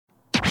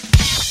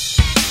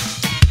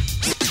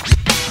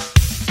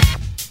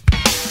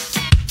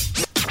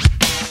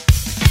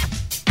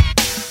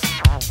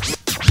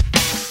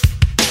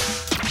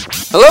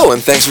Hello,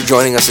 and thanks for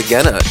joining us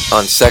again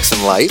on Sex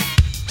and Life.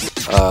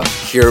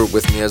 Here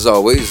with me, as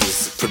always,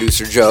 is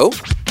producer Joe.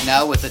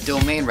 Now with the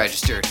domain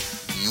registered.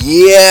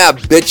 Yeah,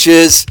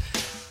 bitches.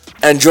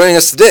 And joining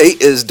us today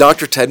is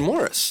Dr. Ted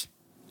Morris.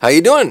 How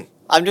you doing?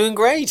 I'm doing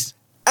great.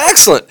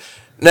 Excellent.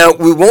 Now,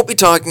 we won't be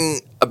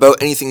talking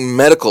about anything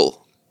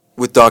medical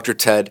with Dr.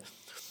 Ted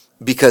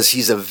because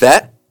he's a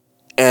vet,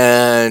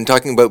 and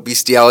talking about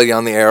bestiality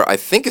on the air, I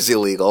think, is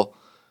illegal.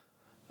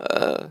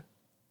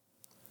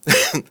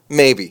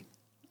 Maybe.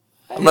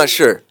 I'm not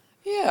sure.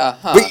 Yeah,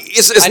 huh. But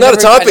it's not a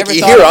topic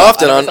you hear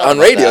often on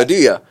radio, that. do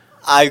you?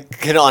 I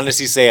can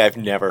honestly say I've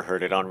never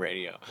heard it on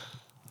radio.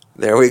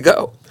 There we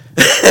go.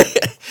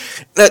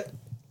 Now,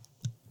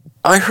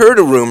 I heard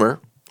a rumor,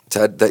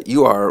 Ted, that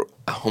you are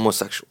a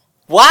homosexual.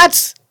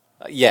 What?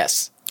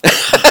 Yes.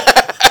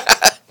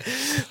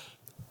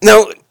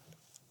 Now,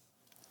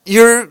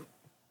 you're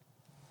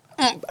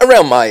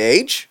around my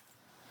age,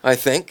 I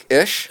think,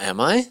 ish.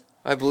 Am I?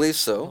 I believe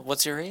so.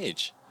 What's your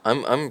age?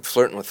 I'm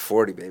flirting with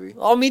 40, baby.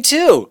 Oh, me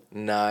too.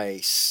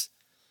 Nice.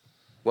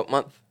 What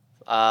month?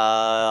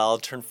 I'll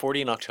turn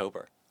 40 in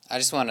October. I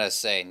just want to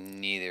say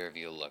neither of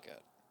you look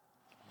it.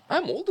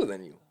 I'm older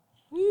than you.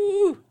 Woo!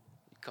 You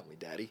call me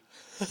daddy.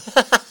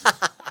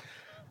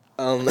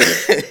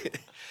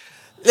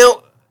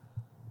 Now,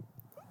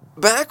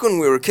 back when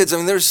we were kids, I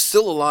mean, there's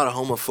still a lot of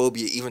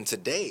homophobia even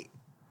today,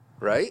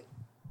 right?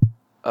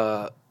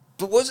 But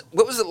what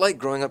was it like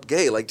growing up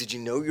gay? Like, did you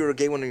know you were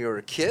gay when you were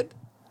a kid?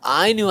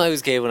 I knew I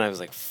was gay when I was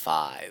like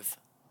 5.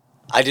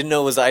 I didn't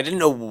know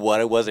what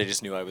it was. I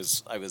just knew I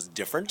was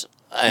different.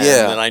 And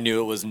then I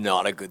knew it was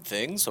not a good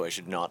thing, so I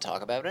should not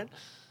talk about it.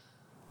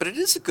 But it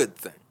is a good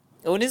thing.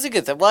 Oh, it is a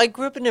good thing. Well, I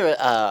grew up in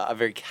a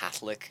very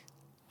Catholic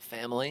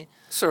family.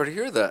 Sorry to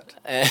hear that.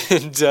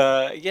 And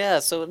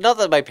so not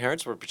that my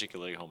parents were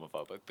particularly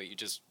homophobic, but you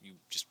just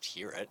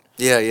hear it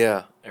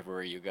Yeah.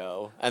 everywhere you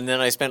go. And then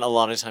I spent a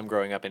lot of time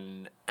growing up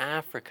in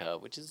Africa,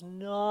 which is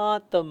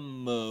not the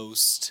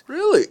most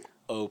Really?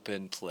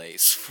 open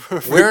place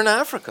for Where in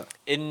Africa?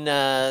 in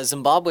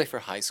Zimbabwe for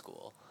high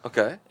school,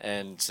 Okay.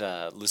 and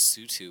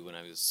Lesotho when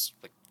I was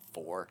like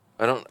 4.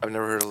 I've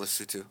never heard of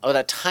Lesotho. Oh,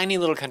 that tiny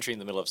little country in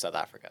the middle of South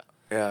Africa.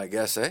 Yeah, I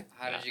guess, eh?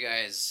 How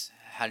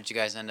did you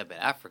guys end up in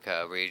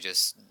Africa? Were you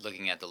just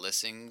looking at the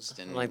listings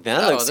and Like,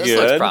 that looks this good.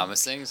 looks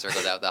promising?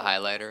 Circled out the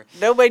highlighter.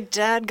 No, my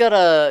dad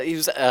he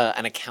was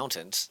an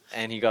accountant,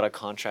 and he got a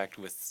contract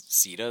with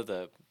CETA,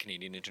 the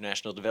Canadian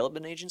International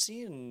Development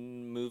Agency,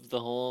 and moved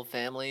the whole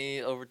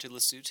family over to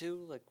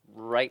Lesotho, like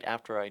right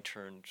after I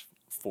turned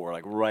 4,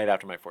 like right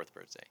after my 4th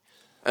birthday.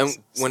 And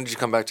when did you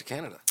come back to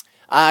Canada?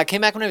 I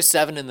came back when I was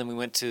 7, and then we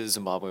went to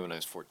Zimbabwe when I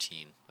was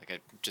 14. Like, I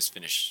just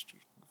finished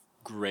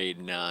grade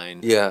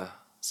 9. Yeah.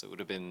 So it would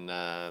have been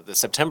the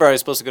September I was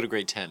supposed to go to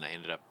grade 10. I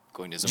ended up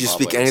going to Did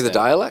Zimbabwe. you speak any of the instead.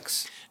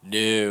 dialects?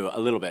 No, a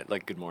little bit,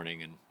 like good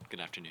morning and good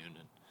afternoon.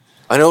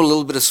 I know a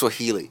little bit of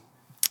Swahili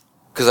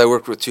because I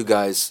worked with 2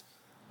 guys.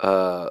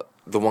 The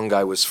one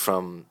guy was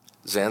from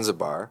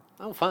Zanzibar,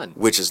 Oh, fun.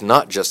 which is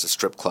not just a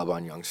strip club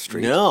on Yonge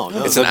Street. No,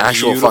 it's a an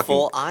actual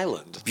beautiful fucking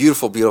island.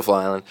 beautiful, beautiful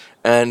island.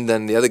 And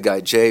then the other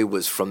guy, Jay,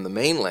 was from the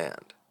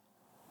mainland,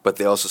 but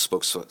they also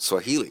spoke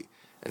Swahili.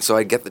 And so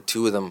I'd get the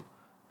 2 of them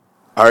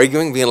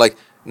arguing, being like,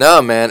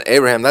 "No, man,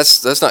 Abraham,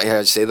 that's not how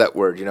you say that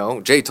word, you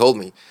know? Jay told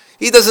me.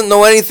 He doesn't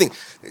know anything.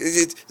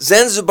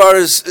 Zanzibar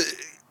is,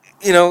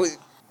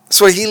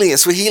 Swahili, and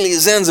Swahili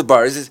is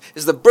Zanzibar, is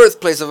the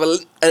birthplace of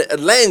a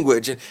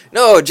language. And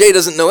no, Jay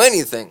doesn't know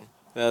anything."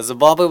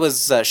 Zimbabwe was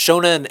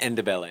Shona and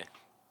Ndebele.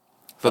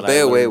 But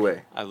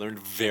Fabeawewe. I learned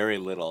very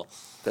little.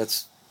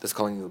 That's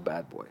calling you a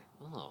bad boy.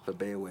 Oh.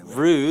 Fabeawewe.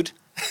 Rude.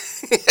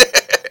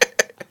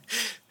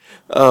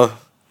 Oh,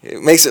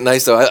 it makes it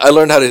nice though. I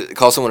learned how to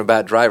call someone a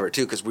bad driver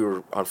too, because we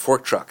were on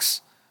fork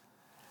trucks.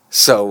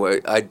 So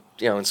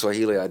in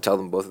Swahili, I'd tell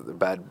them both that they're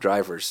bad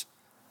drivers.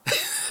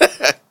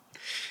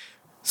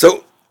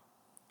 So,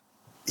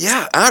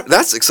 yeah,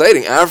 that's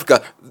exciting.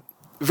 Africa,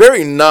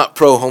 very not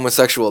pro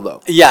homosexual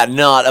though. Yeah,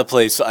 not a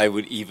place I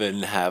would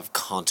even have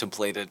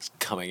contemplated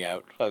coming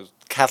out.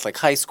 Catholic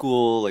high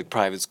school, like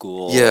private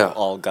school, Yeah.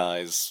 all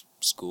guys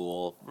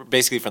school,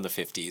 basically from the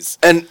 50s.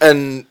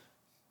 And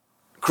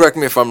correct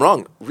me if I'm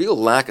wrong. Real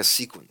lack of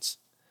sequins.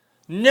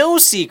 No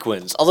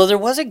sequins. Although there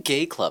was a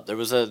gay club. There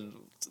was the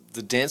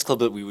dance club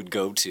that we would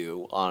go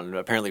to on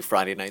apparently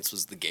Friday nights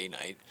was the gay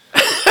night.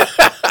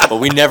 But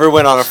we never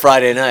went on a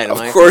Friday night. I'm Of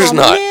like, course "Oh,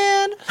 not.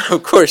 man."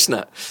 Of course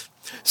not.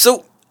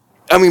 So,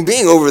 I mean,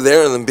 being over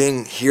there and then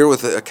being here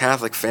with a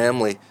Catholic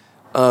family,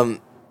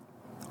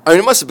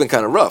 it must have been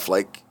kind of rough.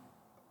 Like,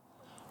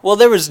 Well,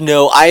 there was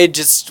no. I had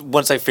just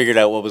once I figured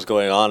out what was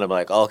going on, I'm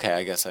like, okay,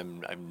 I guess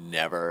I'm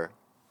never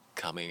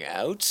coming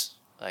out.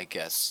 I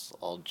guess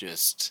I'll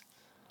just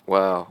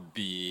wow.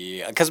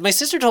 be, because my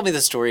sister told me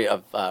the story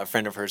of a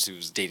friend of hers who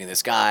was dating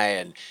this guy,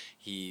 and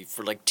he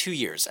for like 2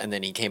 years, and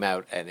then he came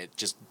out, and it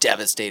just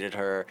devastated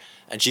her,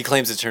 and she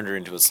claims it turned her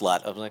into a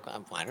slut. I'm like,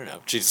 I don't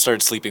know. She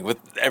started sleeping with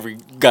every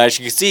guy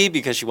she could see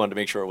because she wanted to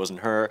make sure it wasn't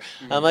her.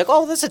 I'm like,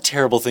 oh, that's a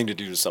terrible thing to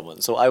do to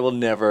someone. So I will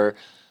never.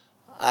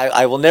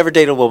 I will never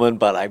date a woman,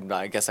 but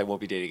I guess I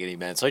won't be dating any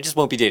men. So I just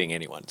won't be dating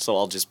anyone. So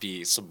I'll just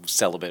be some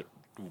celibate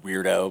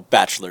weirdo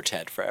bachelor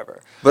Ted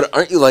forever. But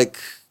aren't you like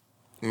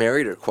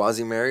married or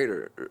quasi-married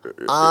or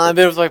I've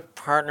been with my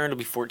partner. It'll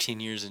be 14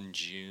 years in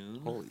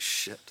June. holy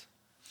shit.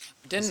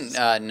 Didn't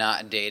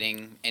not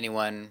dating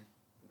anyone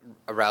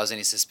arouse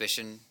any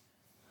suspicion?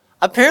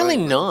 Apparently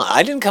not.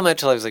 I didn't come out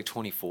till I was like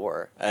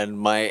 24, and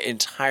my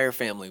entire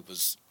family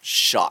was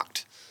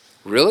shocked.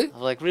 Really?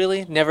 I'm like,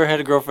 really? Never had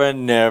a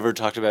girlfriend. Never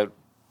talked about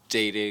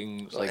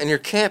dating. Like, And you're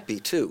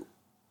campy too.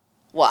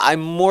 well,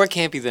 I'm more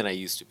campy than I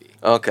used to be.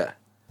 Okay.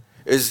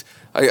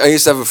 I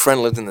used to have a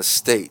friend lived in the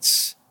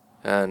States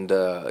and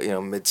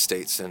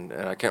mid-states and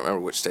I can't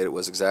remember which state it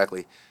was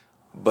exactly,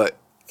 but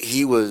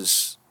he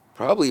was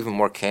probably even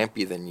more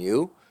campy than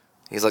you.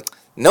 He's like,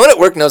 no one at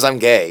work knows I'm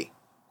gay.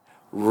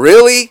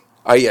 Really?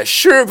 Are you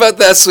sure about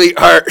that,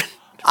 sweetheart?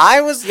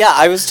 I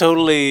was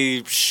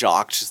totally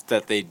shocked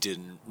that they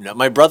didn't know.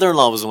 My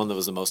brother-in-law was the one that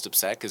was the most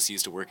upset because he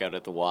used to work out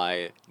at the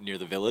Y near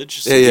the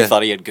village. So Yeah. he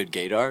thought he had good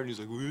gaydar, and he's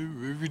like,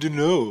 we didn't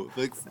know.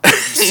 Like,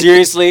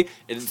 seriously?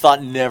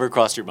 Thought never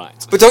crossed your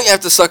minds. But don't you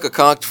have to suck a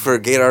cock for a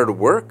gaydar to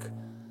work?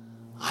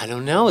 I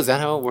don't know. Is that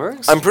how it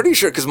works? I'm pretty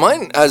sure, because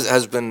mine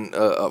has been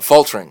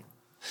faltering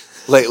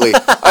lately.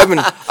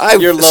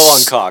 You're low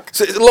on cock.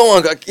 So, low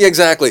on cock, yeah,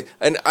 exactly.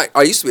 And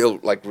I used to be able,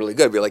 like really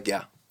good. I'd be like,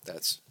 yeah,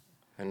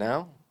 and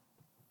now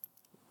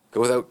go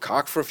without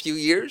cock for a few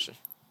years.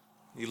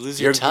 You lose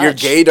your touch. Your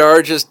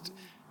gaydar just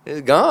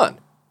is gone.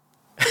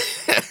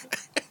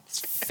 It's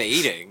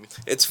fading.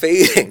 It's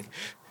fading.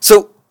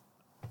 So,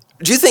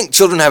 do you think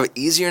children have it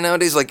easier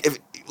nowadays? Like, if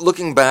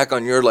looking back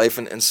on your life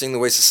and seeing the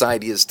way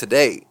society is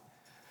today,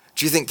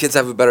 do you think kids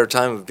have a better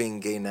time of being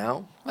gay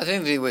now? I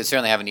think they would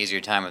certainly have an easier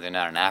time if they're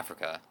not in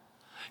Africa.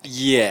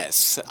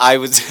 Yes, I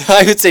would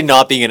say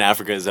not being in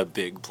Africa is a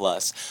big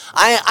plus.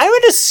 I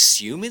would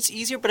assume it's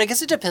easier, but I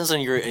guess it depends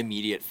on your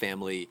immediate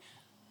family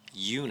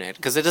unit,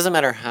 because it doesn't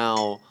matter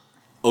how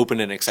open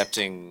and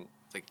accepting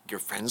like your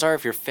friends are.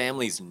 If your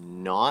family's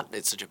not,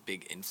 it's such a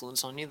big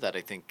influence on you that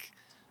I think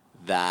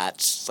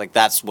that's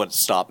what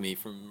stopped me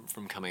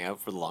from coming out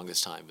for the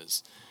longest time.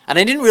 And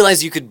I didn't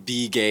realize you could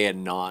be gay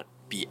and not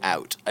be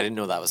out. I didn't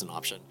know that was an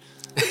option.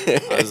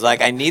 I was like,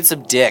 I need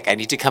some dick. I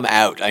need to come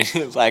out. I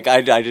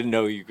didn't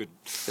know you could.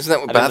 Isn't that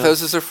what I don't know.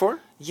 bathhouses are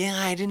for? Yeah,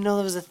 I didn't know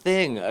that was a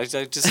thing. I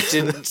just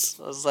didn't.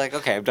 I was like,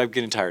 okay, I'm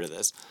getting tired of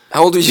this.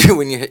 How old were you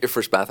when you hit your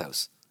first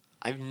bathhouse?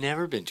 I've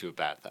never been to a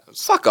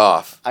bathhouse. Fuck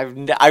off.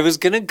 I was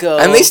gonna go.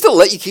 And they still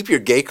let you keep your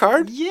gay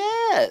card?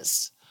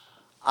 Yes.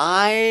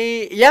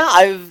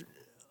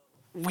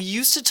 We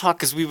used to talk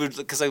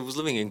because I was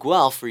living in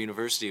Guelph for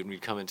university, and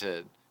we'd come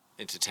into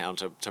town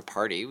to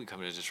party. We'd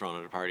come into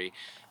Toronto to party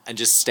and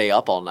just stay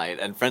up all night.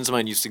 And friends of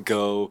mine used to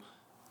go.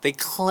 They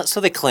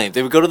claimed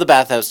they would go to the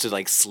bathhouse to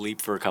like sleep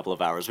for a couple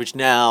of hours, which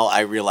now I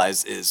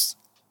realize is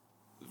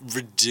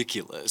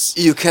ridiculous.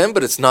 You can,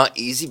 but it's not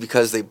easy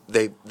because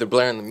they're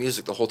blaring the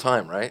music the whole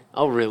time, right?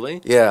 Oh,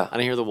 really? Yeah.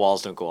 And I hear the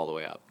walls don't go all the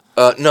way up.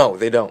 No,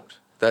 they don't.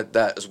 That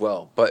as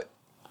well. But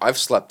I've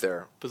slept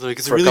there. But like,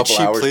 it's for a really couple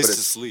cheap hours, place but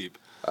to sleep.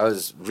 I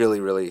was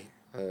really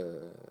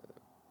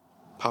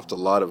popped a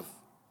lot of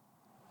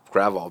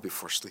Gravol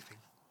before sleeping.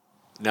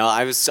 No,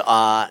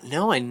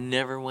 I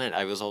never went.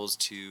 I was always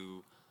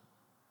too.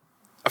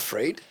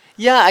 Afraid?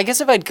 Yeah, I guess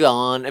if I'd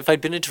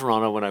been in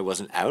Toronto when I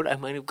wasn't out, I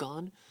might have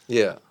gone.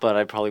 Yeah. But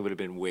I probably would have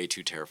been way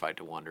too terrified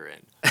to wander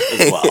in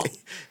as well.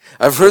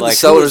 I've heard Like, the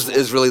Cellars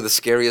is really the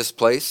scariest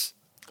place.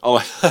 Oh,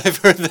 I've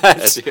heard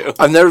that too.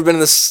 I've never been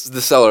in the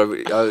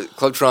Cellar.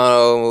 Club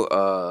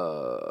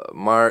Toronto,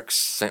 Mark's,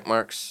 St.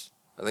 Mark's,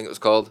 I think it was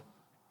called,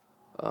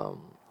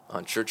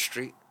 on Church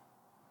Street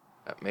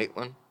at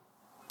Maitland.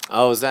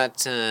 Oh, is that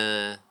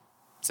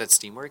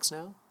Steamworks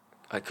now?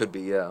 I could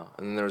be, yeah.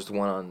 And then there was the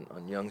one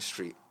on Yonge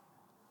Street,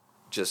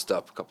 just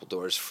up a couple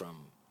doors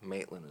from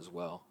Maitland as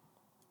well.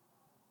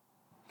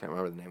 Can't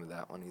remember the name of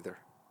that one either.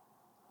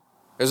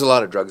 There's a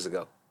lot of drugs to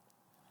go.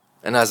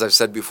 And as I've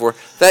said before,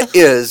 that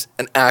is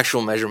an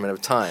actual measurement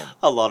of time.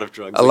 A lot of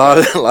drugs. A lot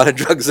of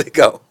drugs that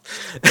go.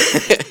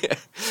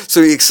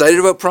 So are you excited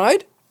about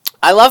Pride?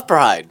 I love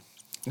Pride.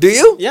 Do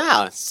you?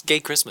 Yeah, it's gay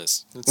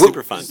Christmas. It's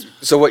super fun.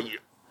 So what?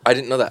 I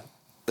didn't know that.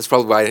 That's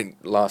probably why I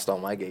lost all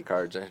my gay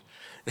cards.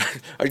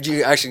 Or do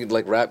you actually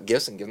like wrap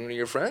gifts and give them to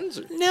your friends?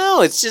 Or?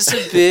 No, it's just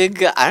a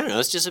big. I don't know.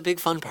 It's just a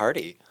big fun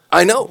party.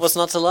 I know. What's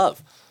not to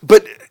love?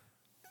 But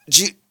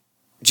do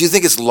you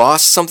think it's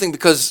lost something?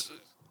 Because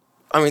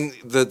I mean,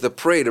 the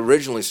parade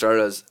originally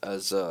started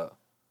as a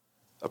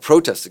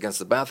protest against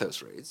the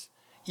bathhouse raids.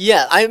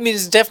 Yeah, I mean,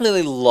 it's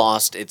definitely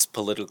lost its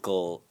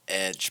political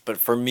edge, but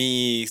for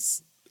me,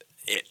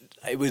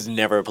 it was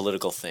never a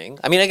political thing.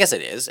 I mean, I guess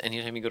it is.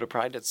 Anytime you go to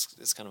Pride,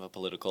 it's kind of a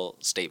political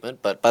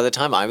statement. But by the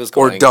time I was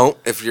going, Or don't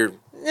if you're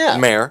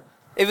mayor.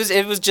 It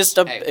was just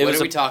a. Hey, it what was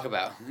do we talk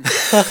about?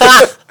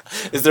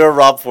 Is there a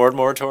Rob Ford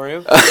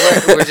moratorium?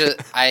 we're just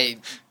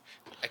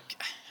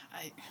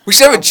We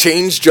should have a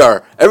change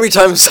jar. Every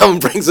time someone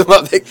brings them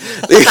up, they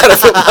gotta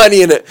put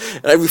money in it,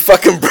 and I'd be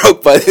fucking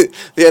broke by the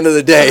end of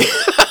the day.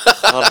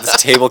 Oh,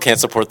 this table can't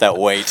support that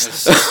weight.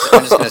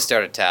 I'm just gonna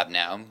start a tab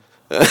now.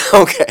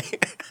 Okay.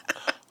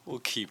 We'll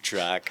keep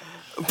track.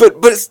 But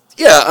it's,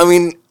 yeah, I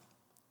mean,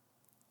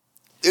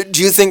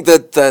 do you think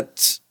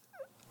that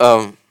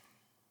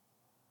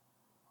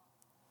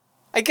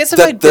I guess if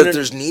I'd that been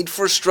there's need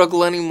for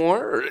struggle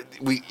anymore?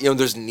 Or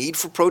there's need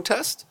for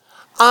protest?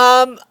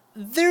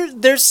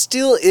 there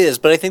still is,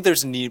 but I think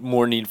there's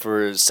more need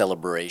for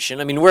celebration.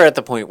 I mean, we're at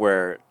the point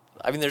where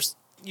there's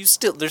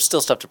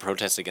still stuff to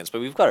protest against,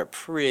 but we've got it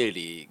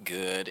pretty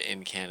good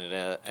in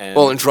Canada and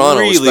Well, in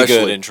Toronto really good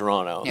especially. in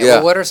Toronto. Yeah. Yeah.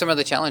 Well, what are some of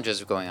the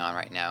challenges going on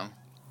right now?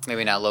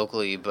 Maybe not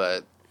locally,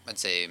 but I'd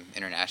say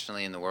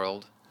internationally in the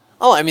world.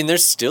 Oh, I mean,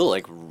 there's still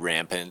like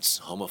rampant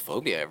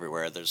homophobia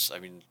everywhere.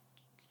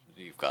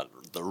 You've got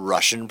the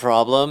Russian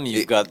problem.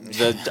 You've got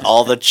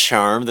all the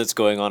charm that's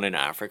going on in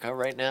Africa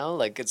right now.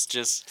 Like, it's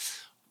just,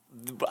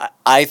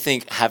 I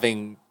think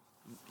having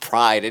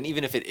pride, and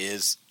even if it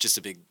is just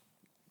a big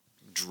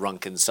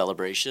drunken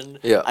celebration,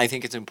 Yeah. I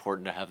think it's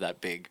important to have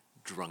that big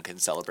drunken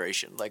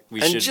celebration. Like,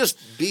 we And should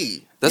just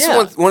be. That's Yeah.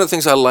 one of the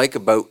things I like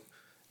about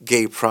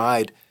gay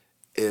pride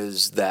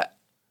is that,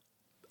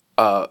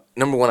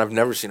 number one, I've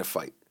never seen a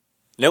fight.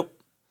 Nope.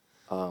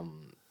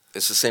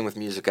 It's the same with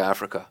Music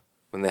Africa.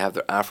 When they have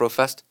their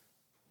Afrofest,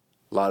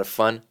 a lot of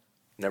fun,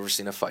 never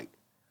seen a fight.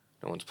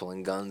 No one's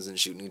pulling guns and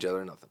shooting each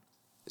other, nothing.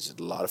 It's just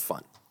a lot of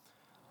fun.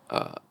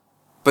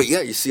 But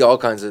yeah, you see all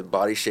kinds of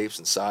body shapes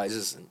and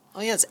sizes.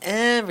 Oh yeah, it's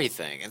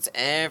everything. It's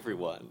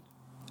everyone.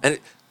 And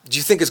do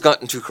you think it's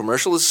gotten too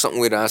commercial? This is something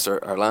we'd asked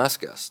our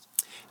last guest.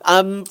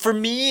 For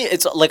me,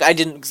 it's like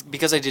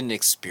because I didn't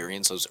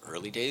experience those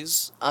early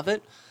days of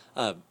it.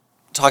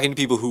 Talking to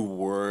people who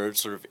were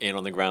sort of in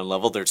on the ground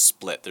level, they're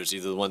split. There's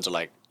either the ones who are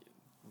like,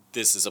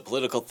 this is a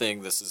political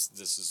thing. This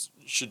is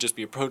should just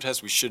be a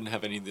protest. We shouldn't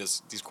have any of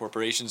these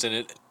corporations in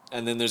it.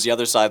 And then there's the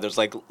other side. There's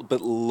like,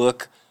 but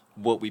look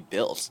what we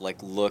built.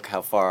 Like, look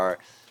how far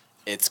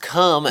it's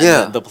come. And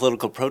Yeah. the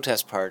political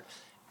protest part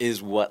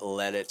is what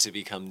led it to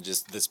become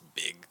just this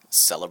big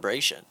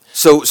celebration.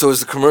 So is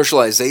the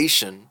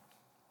commercialization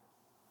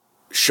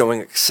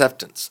showing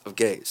acceptance of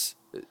gays?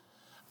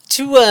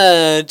 To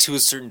a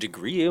certain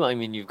degree, I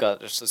mean,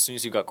 as soon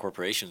as you've got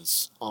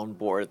corporations on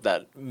board,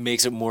 that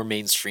makes it more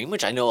mainstream.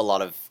 Which I know a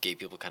lot of gay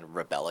people kind of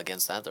rebel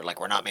against that. They're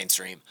like, "We're not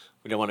mainstream.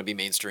 We don't want to be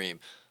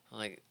mainstream." I'm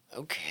like,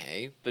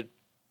 okay, but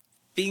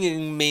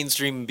being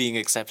mainstream and being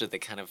accepted, they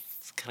kind of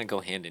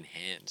go hand in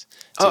hand.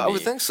 to I would me.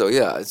 think so.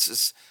 Yeah, it's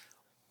just,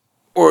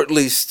 or at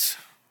least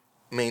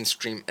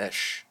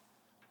mainstream-ish.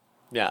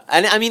 Yeah,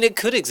 and I mean, it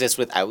could exist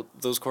without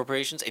those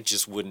corporations.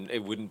 It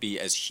wouldn't be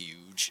as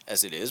huge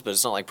as it is. But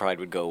it's not like Pride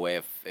would go away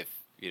if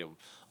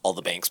all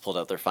the banks pulled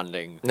out their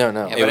funding. No.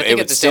 Yeah, It- but I it think would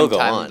at the still same go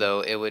time, on. though,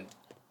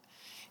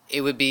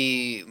 it would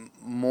be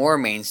more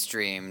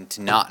mainstream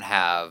to not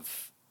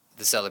have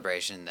the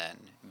celebration then,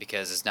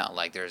 because it's not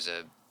like there's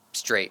a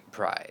straight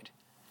Pride.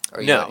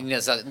 Or No.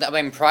 I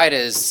mean, Pride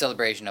is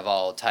celebration of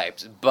all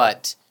types,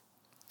 but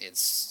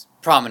it's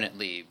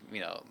prominently,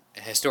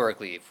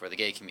 historically for the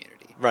gay community.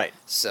 Right.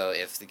 So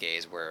if the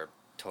gays were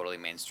totally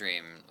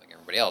mainstream like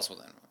everybody else, well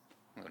then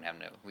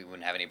we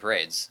wouldn't have any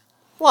parades.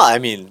 Well, I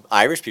mean,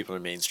 Irish people are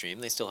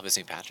mainstream. They still have a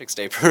St. Patrick's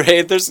Day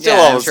parade. There's still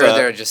Yeah, I'm always sure a-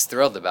 they're just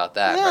thrilled about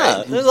that, yeah.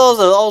 right? There's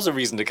always a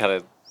reason to kind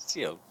of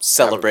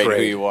celebrate who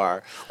parade. you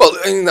are. Well,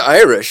 I mean, the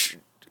Irish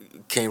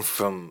came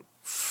from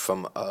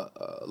a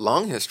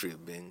long history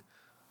of being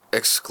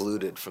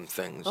excluded from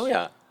things. Oh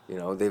yeah.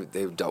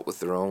 They've dealt with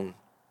their own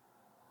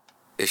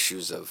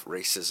issues of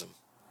racism.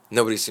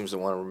 Nobody seems to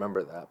want to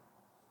remember that,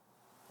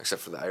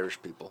 except for the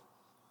Irish people.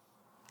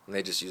 And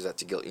they just use that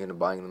to guilt you into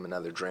buying them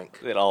another drink.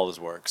 It always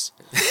works.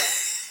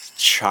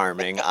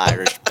 Charming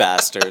Irish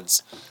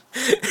bastards.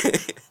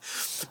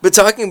 But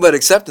talking about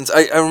acceptance,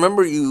 I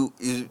remember you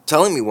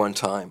telling me one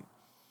time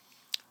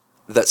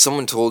that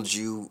someone told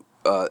you,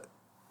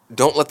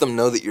 don't let them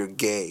know that you're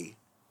gay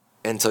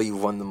until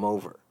you've won them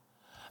over.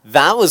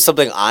 That was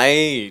something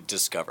I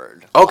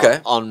discovered. Okay.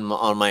 On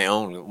my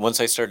own. Once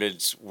I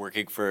started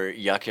working for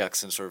Yuck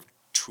Yucks and sort of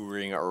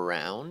touring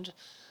around.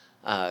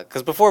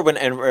 Because before,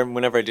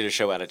 whenever I did a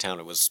show out of town,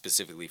 it was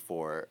specifically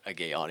for a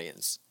gay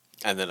audience.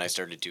 And then I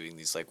started doing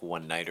these like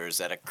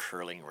one-nighters at a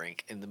curling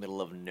rink in the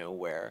middle of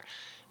nowhere.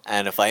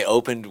 And if I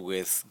opened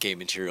with gay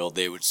material,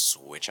 they would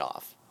switch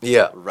off.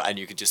 Yeah. And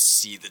you could just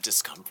see the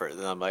discomfort.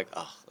 And I'm like,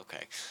 oh,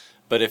 okay.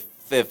 But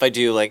if I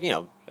do like,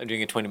 I'm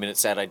doing a 20-minute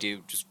set, I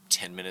do just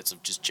 10 minutes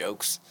of just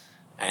jokes.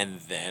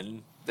 And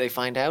then they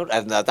find out.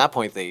 And at that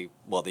point, they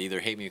either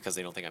hate me because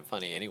they don't think I'm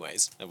funny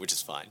anyways, which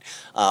is fine.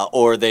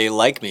 Or they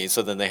like me,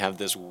 so then they have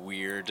this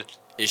weird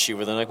issue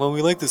where they're like, well,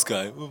 we like this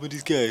guy, but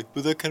he's gay.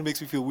 But that kind of makes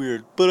me feel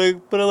weird. But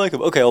I like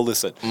him. Okay, I'll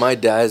listen. My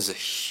dad's a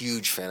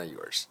huge fan of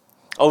yours.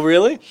 Oh,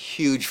 really?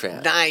 Huge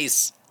fan.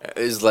 Nice.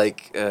 It's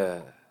like,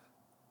 yeah,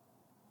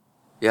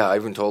 I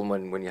even told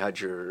him when you had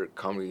your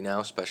Comedy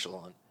Now special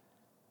on.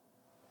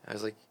 I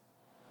was like,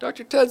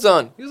 Dr. Ted's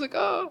on. He was like,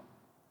 oh.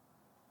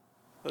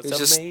 That's He's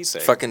just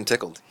amazing. fucking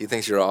tickled. He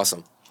thinks you're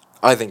awesome.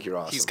 I think you're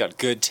awesome. He's got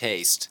good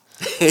taste.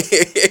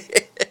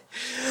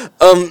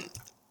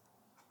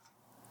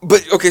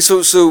 But Okay,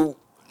 so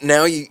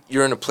now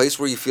you're in a place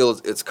where you feel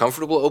it's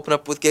comfortable to open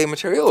up with gay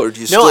material, or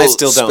do you No, I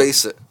still don't.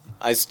 space it?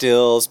 I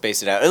still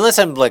space it out unless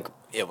I'm like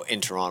in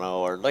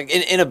Toronto or like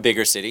in a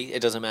bigger city.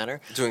 It doesn't matter.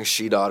 Doing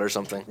She Dot or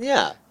something?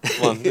 Yeah.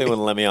 Well, they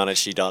wouldn't let me on a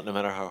She Dot no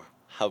matter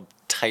how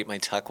tight my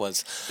tuck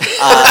was.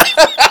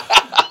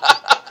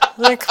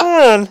 Like, come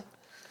on,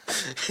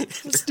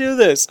 let's do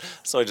this.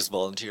 So I just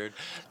volunteered.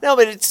 No,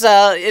 but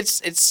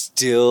it's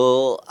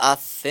still a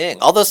thing.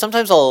 Although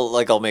sometimes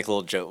I'll make a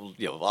little joke.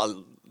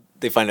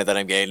 They find out that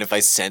I'm gay, and if I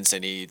sense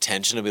any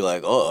tension, I'll be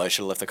like, "Oh, I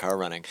should have left the car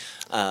running,"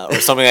 or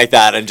something like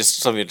that, and just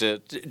something to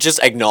just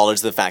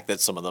acknowledge the fact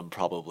that some of them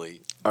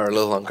probably Are a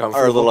little uncomfortable.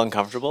 are a little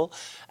uncomfortable.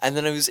 And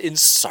then I was in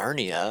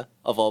Sarnia,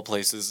 of all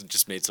places, and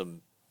just made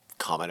some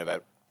comment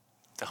about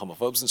the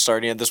homophobes in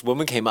Sarnia. And this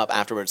woman came up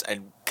afterwards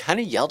and kind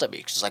of yelled at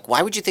me. She's like,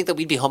 "Why would you think that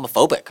we'd be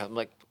homophobic?" I'm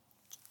like,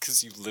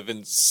 "Because you live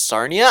in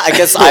Sarnia." I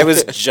guess I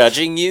was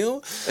judging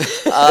you.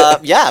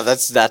 Yeah,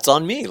 that's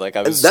on me. Like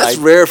That's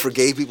rare for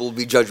gay people to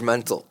be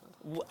judgmental.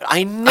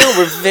 I know,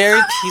 we're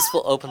very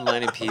peaceful,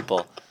 open-minded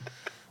people.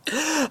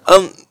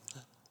 Do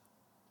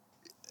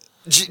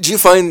you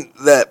find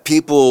that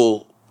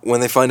people, when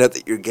they find out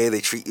that you're gay,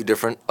 they treat you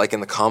different, like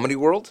in the comedy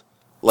world?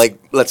 Like,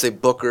 let's say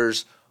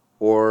bookers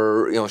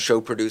or,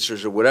 show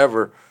producers or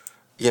whatever,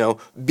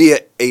 be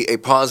it a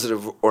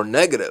positive or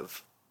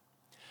negative.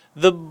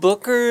 The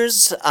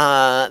bookers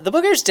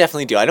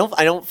definitely do. I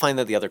don't find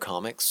that the other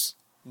comics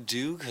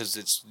do, because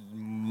it's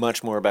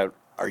much more about,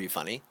 are you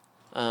funny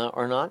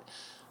or not?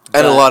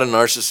 And a lot of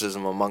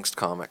narcissism amongst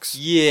comics.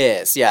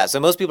 Yes, yeah. So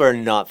most people are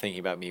not thinking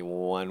about me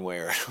one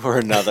way or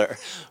another.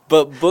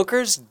 But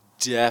bookers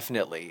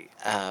definitely.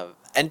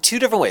 And two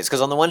different ways. Because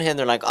on the one hand,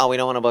 they're like, oh, we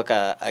don't want to book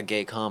a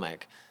gay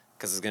comic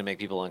because it's going to make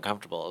people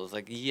uncomfortable. I was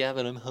like, yeah,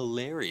 but I'm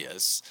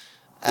hilarious.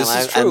 This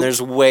is true. And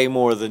there's way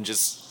more than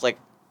just, like...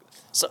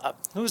 So,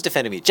 who was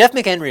defending me? Jeff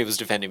McHenry was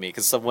defending me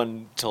because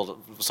someone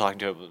was talking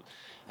to him.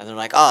 And they're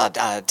like,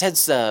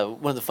 Ted's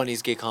one of the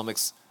funniest gay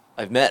comics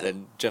I've met.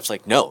 And Jeff's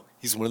like, no,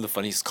 he's one of the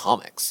funniest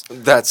comics.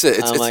 That's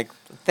it. I'm like,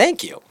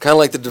 thank you. Kind of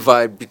like the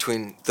divide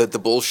between the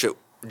bullshit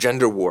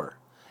gender war.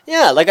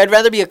 Yeah, like I'd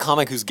rather be a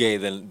comic who's gay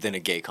than a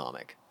gay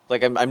comic.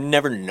 Like I'm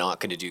never not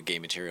going to do gay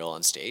material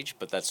on stage,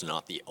 but that's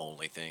not the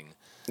only thing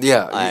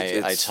Yeah,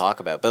 I talk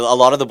about. But a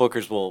lot of the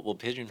bookers will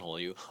pigeonhole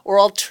you. Or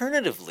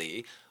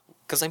alternatively,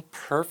 because I'm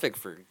perfect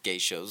for gay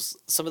shows,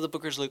 some of the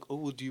bookers are like, oh,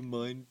 well, do you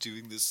mind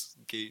doing this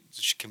gay?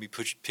 Can we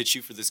pitch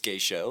you for this gay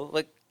show?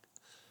 Like,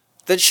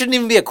 that shouldn't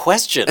even be a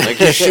question. Like,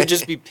 you should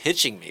just be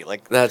pitching me.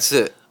 Like, that's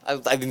it.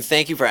 I mean,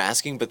 thank you for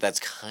asking, but that's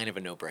kind of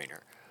a no-brainer.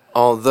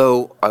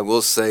 Although I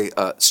will say,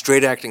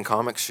 straight acting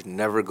comics should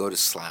never go to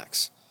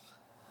slacks.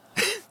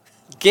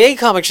 Gay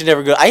comics should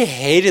never go. I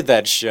hated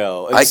that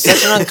show. It was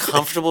such an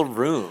uncomfortable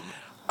room.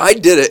 I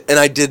did it, and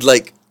I did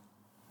like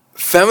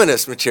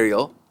feminist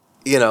material,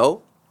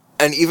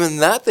 and even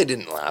that they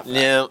didn't laugh at.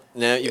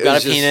 No, you've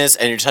got a penis,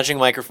 and you're touching a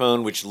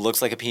microphone, which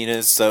looks like a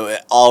penis. So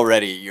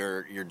already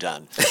you're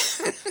done.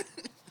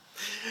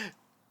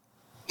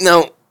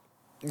 Now,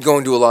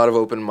 going to a lot of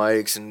open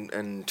mics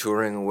and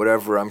touring and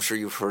whatever, I'm sure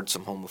you've heard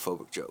some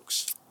homophobic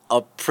jokes.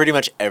 Pretty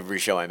much every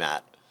show I'm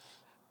at.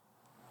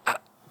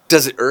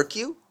 Does it irk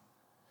you?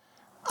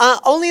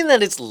 Only in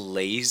that it's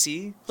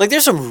lazy. Like,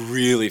 there's some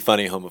really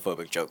funny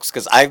homophobic jokes,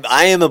 because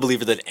I am a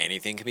believer that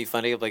anything can be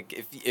funny.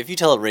 Like, if you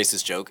tell a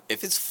racist joke,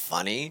 if it's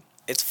funny,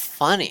 it's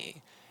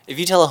funny. If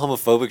you tell a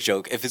homophobic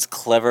joke, if it's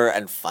clever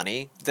and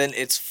funny, then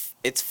it's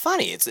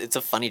funny. It's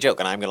a funny joke,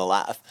 and I'm gonna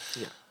laugh.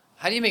 Yeah.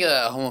 How do you make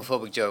a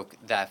homophobic joke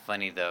that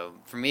funny, though?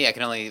 For me, I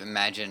can only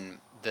imagine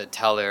the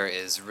teller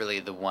is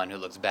really the one who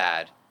looks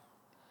bad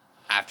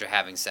after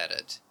having said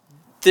it.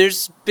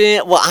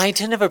 I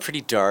tend to have a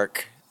pretty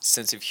dark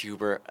sense of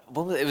humor.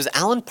 Well, it was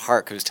Alan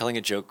Park who was telling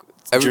a joke.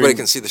 Everybody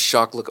can see the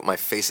shocked look at my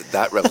face at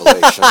that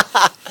revelation.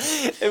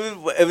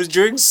 It was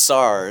during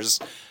SARS,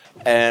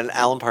 and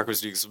Alan Park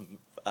was doing some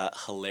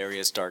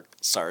hilarious dark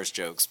SARS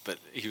jokes, but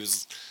he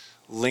was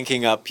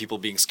linking up people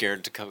being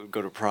scared to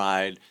go to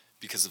Pride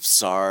because of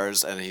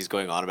SARS, and he's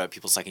going on about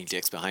people sucking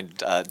dicks behind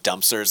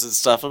dumpsters and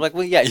stuff. I'm like,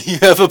 well, yeah, you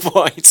have a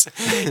point.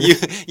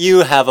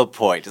 you have a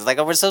point. It's like,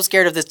 oh, we're so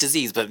scared of this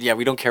disease, but yeah,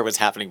 we don't care what's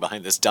happening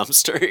behind this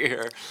dumpster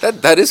here.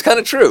 That is kind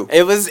of true.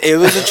 It was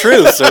the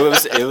truth, so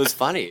it was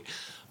funny.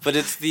 But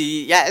it's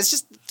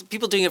just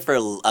people doing it for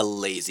a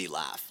lazy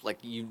laugh. Like,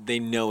 they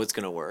know it's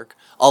gonna work.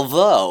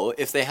 Although,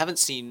 if they're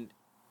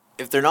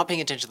not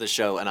paying attention to the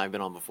show and I've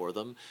been on before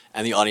them,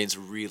 and the audience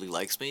really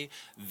likes me,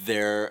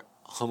 their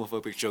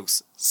homophobic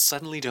jokes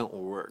suddenly don't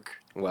work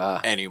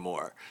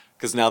anymore,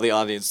 because now the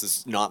audience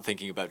is not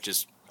thinking about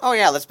just, oh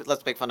yeah, let's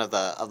make fun of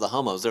the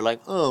homos. They're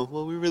like, oh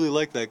well, we really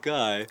like that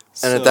guy.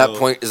 And at that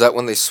point, is that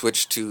when they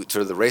switch to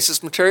the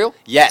racist material?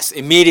 Yes,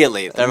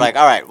 immediately. They're like,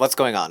 all right, what's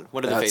going on?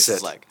 What are the That's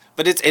faces it. like?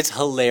 But it's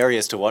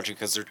hilarious to watch it,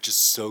 because they're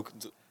just so.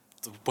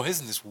 Why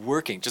isn't this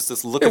working? Just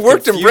this look It of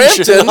worked in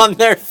confusion Brampton. on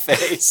their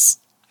face.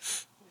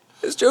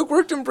 This joke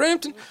worked in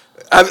Brampton.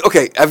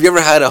 Okay, have you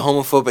ever had a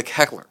homophobic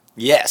heckler?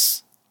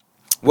 Yes.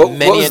 What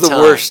Many was a the time.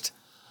 worst?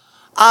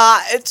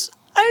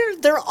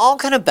 They're all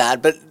kind of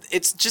bad, but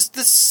it's just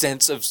the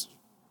sense of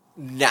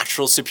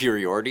natural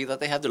superiority that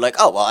they have. They're like,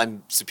 oh, well,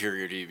 I'm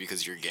superior to you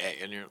because you're gay.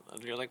 And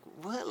you're like,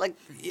 what? Like,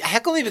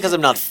 heckle me because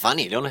I'm not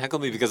funny. Don't heckle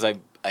me because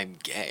I'm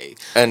gay.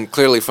 And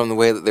clearly, from the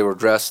way that they were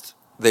dressed,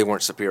 they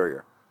weren't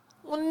superior.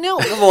 Well, no.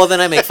 Well, then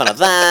I make fun of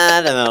that,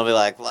 and then I'll be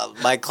like, well,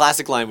 my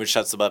classic line which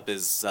shuts them up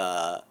is,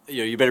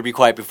 you better be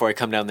quiet before I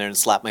come down there and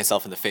slap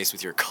myself in the face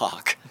with your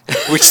cock.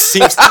 Which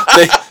seems,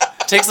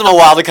 takes them a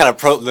while to kind of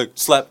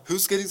slap,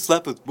 who's getting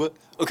slapped with what?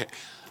 Okay.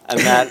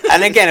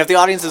 And again, if the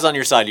audience is on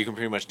your side, you can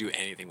pretty much do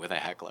anything with a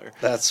heckler.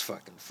 That's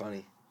fucking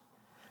funny.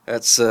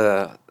 That's who's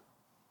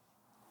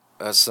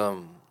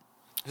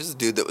the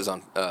dude that was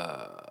on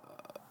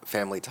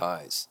Family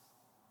Ties,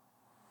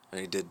 and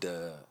he did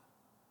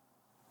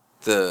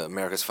the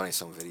America's Funniest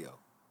Home Video.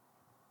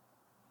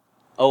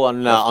 Oh,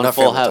 on Not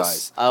Full Family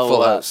House. Ties. Oh,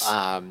 Full House.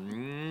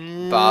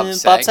 Bob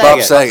Saget.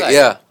 Bob Saget,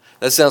 yeah.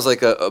 That sounds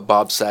like a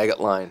Bob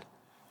Saget line.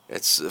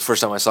 It's the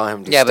first time I saw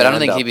him do Yeah, but I don't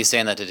think stand-up. he'd be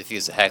saying that to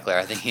diffuse a heckler.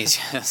 I think he's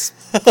just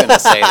gonna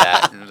say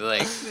that and be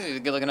like, hey,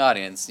 good looking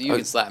audience. You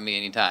can slap me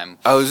anytime.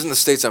 I was in the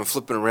States, I'm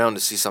flipping around to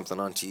see something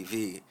on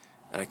TV,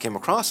 and I came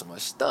across him. I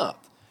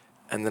stopped.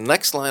 And the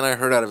next line I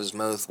heard out of his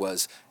mouth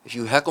was, if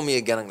you heckle me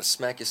again, I'm going to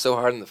smack you so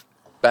hard in the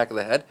back of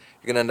the head,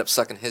 you're going to end up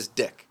sucking his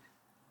dick.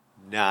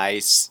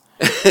 Nice.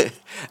 And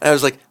I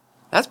was like,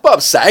 that's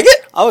Bob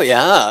Saget? Oh,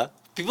 yeah.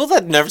 People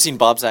that have never seen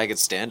Bob Saget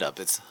stand up,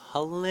 it's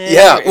hilarious.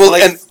 Yeah, well,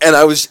 Like, and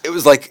it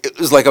was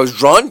like I was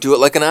drawn to it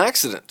like an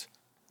accident.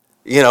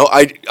 You know,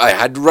 I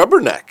had to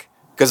rubberneck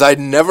because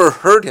I'd never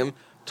heard him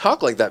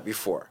talk like that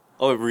before.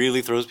 oh, it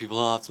really throws people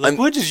off. Like, I'm-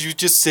 what did you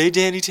just say,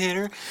 Danny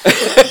Tanner?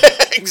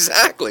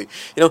 Exactly.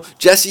 You know,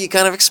 Jesse, you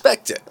kind of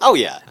expect it. Oh,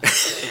 yeah.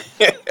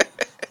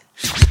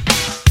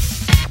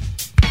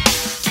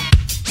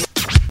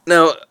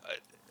 Now,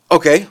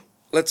 okay,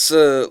 let's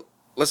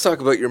talk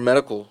about your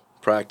medical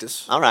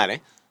practice.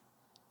 Alrighty.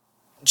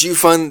 Do you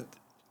find,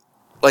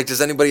 like, does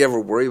anybody ever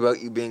worry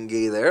about you being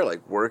gay there,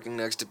 like working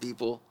next to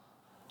people?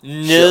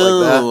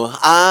 No.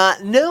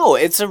 No,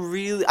 it's a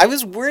really... I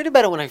was worried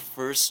about it when I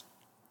first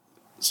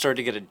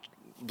started to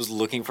was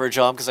looking for a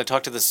job, because I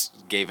talked to this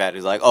gay vet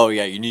who's like, oh,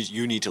 yeah, you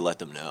need to let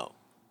them know.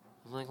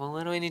 I'm like, well,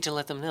 why do I need to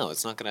let them know?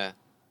 It's not gonna...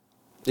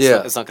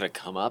 Yeah. It's not gonna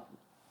come up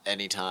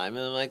anytime.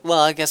 And I'm like, well,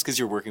 I guess because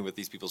you're working with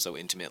these people so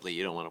intimately,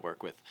 you don't want to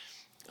work with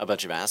a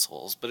bunch of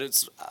assholes.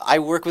 But I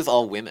work with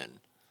all women,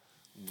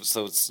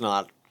 so it's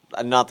not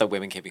that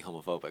women can't be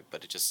homophobic,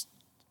 but it just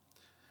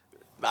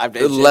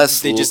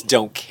they just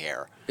don't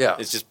care. Yeah.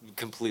 It's just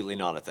completely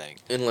not a thing.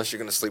 Unless you're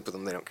going to sleep with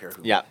them, they don't care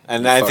who. Yeah,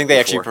 and you I fucked think they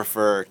actually before.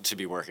 prefer to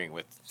be working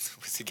with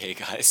the gay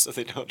guys, so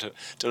they don't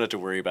have to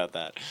worry about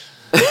that.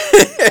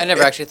 I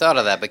never actually thought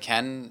of that, but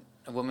can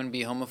a woman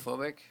be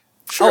homophobic?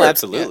 Sure. Oh,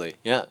 absolutely,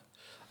 yeah.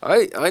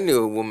 I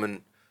knew a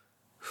woman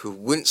who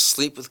wouldn't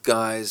sleep with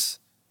guys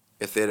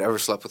if they had ever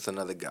slept with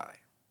another guy.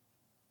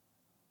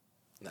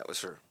 And that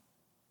was her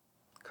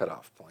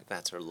cutoff point.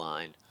 That's her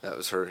line. That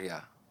was her,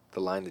 yeah, the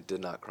line that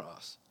did not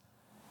cross.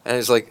 And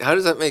it's like, how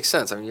does that make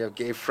sense? I mean, you have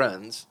gay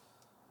friends.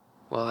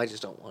 Well, I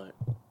just don't want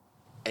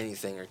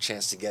anything or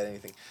chance to get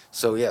anything.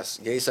 So, yes,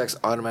 gay sex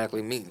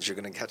automatically means you're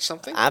going to catch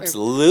something.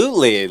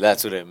 Absolutely,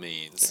 that's what it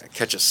means. Yeah,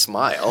 catch a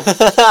smile.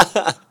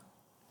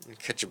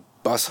 Catch a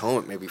bus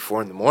home at maybe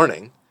 4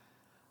 a.m.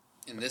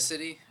 In this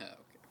city? Oh,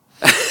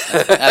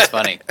 okay. That's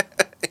funny.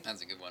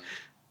 That's a good one.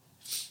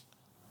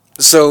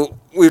 So,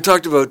 we've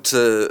talked about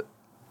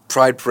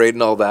Pride Parade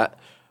and all that.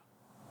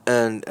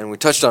 And we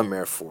touched on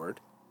Mayor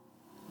Ford.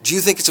 Do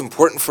you think it's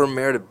important for a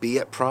mayor to be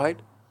at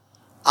Pride?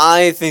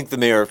 I think the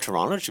mayor of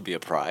Toronto should be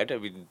at Pride. I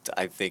mean,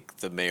 I think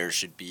the mayor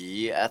should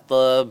be at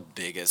the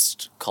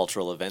biggest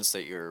cultural events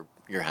that you're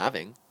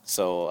having.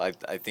 So I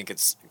think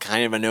it's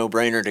kind of a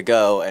no-brainer to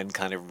go, and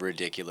kind of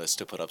ridiculous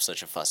to put up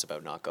such a fuss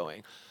about not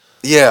going.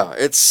 Yeah,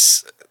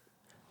 it's...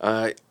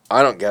 I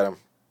don't get him,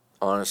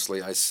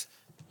 honestly.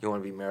 You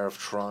want to be mayor of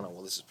Toronto?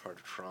 Well, this is part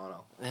of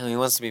Toronto. Well, he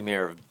wants to be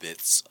mayor of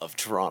bits of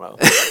Toronto.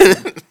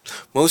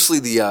 Mostly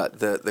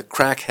the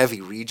crack-heavy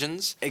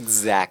regions.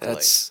 Exactly.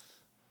 That's...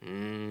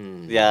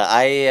 Yeah,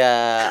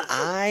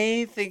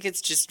 I think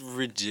it's just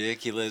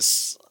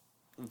ridiculous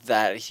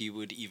that he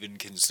would even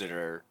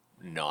consider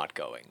not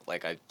going.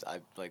 Like I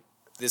like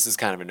this is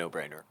kind of a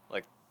no-brainer.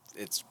 Like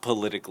it's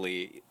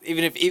politically,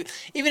 even if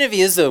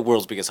he is the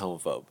world's biggest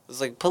homophobe, it's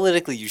like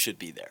politically you should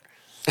be there.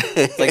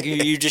 Like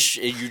you just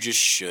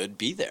should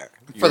be there.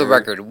 For the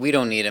record, we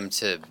don't need him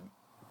to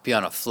be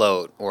on a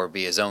float or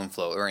be his own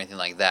float or anything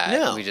like that.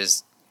 No. We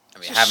just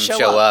Just have him show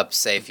show up. up,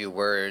 say a few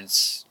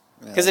words.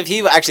 Because if he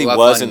actually Go have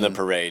was fun. in the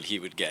parade, he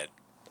would get.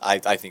 I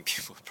think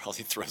people would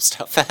probably throw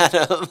stuff at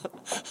him.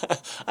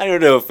 I don't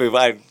know if he would.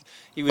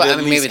 But, at I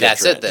mean, least maybe get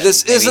that's it drenched. then.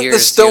 This Maybe isn't the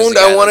here's stoned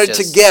guy I that wanted to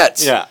just-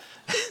 get. Yeah.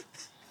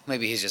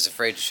 Maybe he's just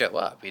afraid to show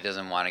up. He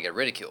doesn't want to get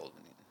ridiculed.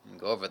 And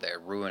go over there,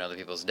 ruin other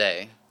people's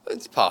day.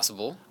 It's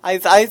possible. I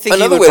think he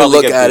Another would way to probably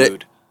look get at it-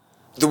 booed.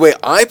 The way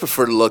I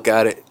prefer to look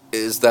at it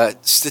is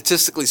that,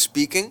 statistically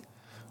speaking,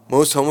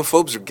 most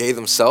homophobes are gay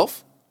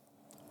themselves.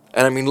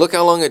 And I mean, look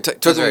how long it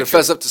took them very to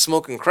fess true. up to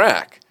smoking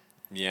crack,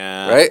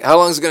 Yeah. right? How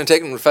long is it going to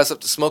take them to fess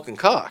up to smoking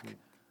cock?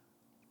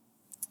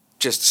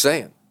 Just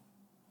saying.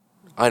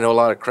 I know a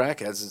lot of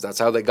crackheads. That's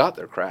how they got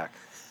their crack,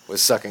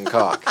 was sucking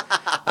cock.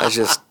 I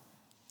just,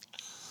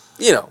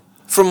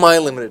 from my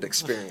limited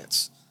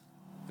experience,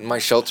 in my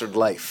sheltered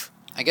life.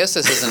 I guess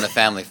this isn't a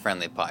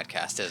family-friendly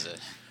podcast, is it?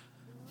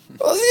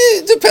 Well,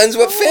 it depends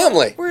what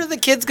family. Where are the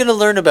kids going to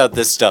learn about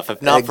this stuff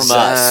if not from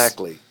us?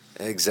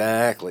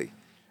 Exactly.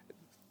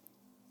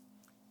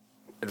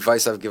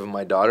 Advice I've given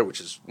my daughter, which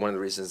is one of the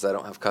reasons I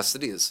don't have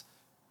custody, is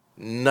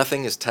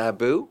nothing is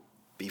taboo.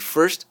 Be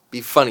first,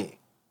 be funny.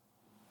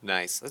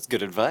 Nice. That's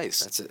good advice.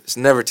 That's it. It's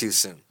never too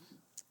soon.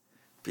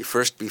 Be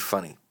first, be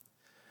funny.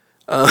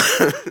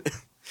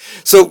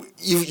 So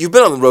you've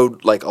been on the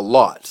road like a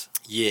lot.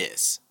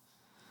 Yes.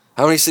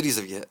 How many cities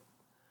have you hit?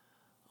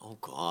 Oh,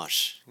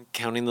 gosh.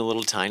 Counting the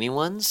little tiny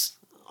ones,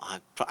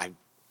 I'd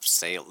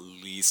say at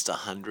least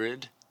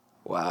 100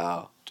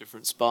 Wow.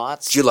 different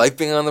spots. Do you like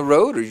being on the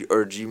road,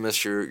 or do you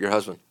miss your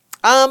husband?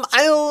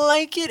 I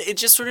like it. It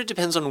just sort of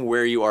depends on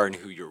where you are and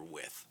who you're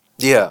with.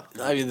 Yeah.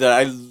 I mean,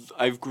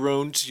 I've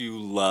grown to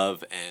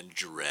love and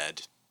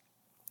dread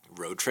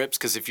road trips,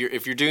 because if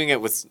you're doing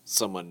it with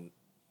someone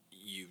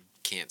you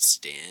can't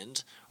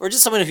stand, or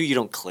just someone who you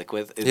don't click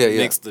with, it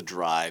makes the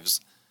drives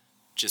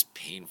just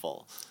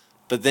painful.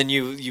 But then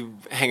you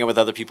hang out with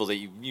other people that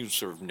you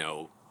sort of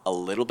know a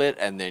little bit,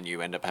 and then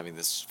you end up having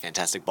this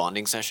fantastic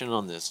bonding session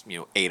on this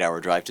 8-hour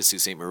drive to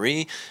Sault Ste.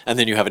 Marie, and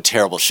then you have a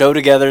terrible show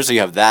together, so you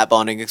have that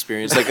bonding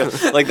experience.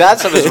 Like that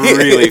stuff is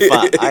really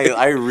fun.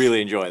 I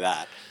really enjoy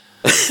that.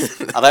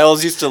 And I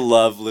always used to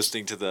love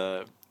listening to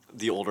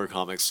the older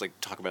comics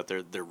talk about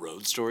their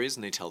road stories,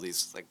 and they tell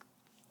these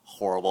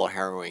horrible,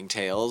 harrowing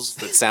tales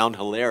that sound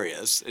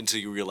hilarious until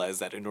you realize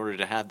that in order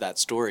to have that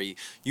story,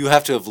 you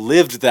have to have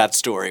lived that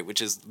story,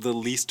 which is the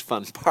least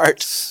fun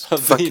part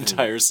of the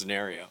entire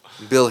scenario.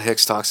 Bill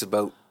Hicks talks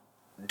about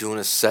doing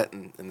a set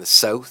in the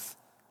South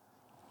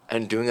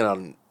and doing it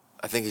on,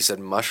 I think he said,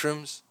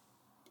 mushrooms.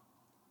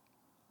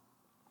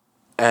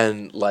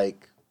 And,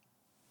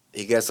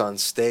 he gets on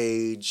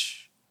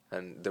stage,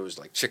 and there was,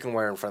 chicken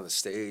wire in front of the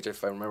stage,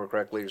 if I remember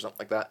correctly, or something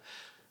like that.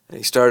 And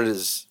he started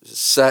his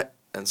set,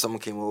 and someone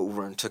came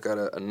over and took out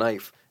a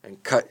knife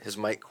and cut his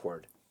mic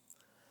cord.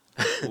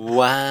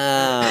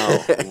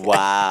 Wow.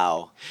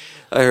 Wow.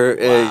 I heard,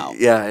 Wow.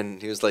 yeah,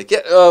 and he was like,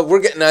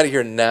 we're getting out of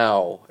here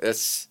now.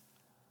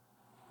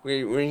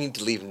 We need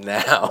to leave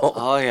now.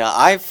 Oh yeah,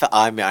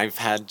 I've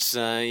had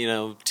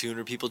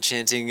 200 people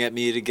chanting at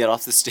me to get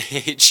off the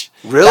stage.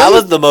 Really? That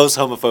was the most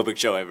homophobic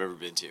show I've ever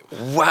been to.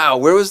 Wow,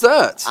 where was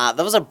that?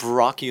 That was at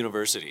Brock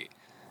University.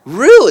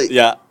 Really?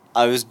 Yeah,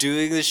 I was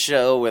doing the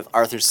show with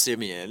Arthur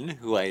Simeon,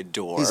 who I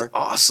adore. He's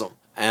awesome.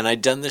 And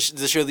I'd done the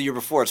show the year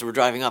before, so we're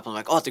driving up. I'm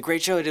like, oh, it's a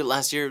great show. I did it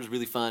last year. It was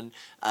really fun.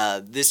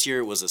 This year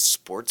it was a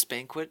sports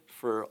banquet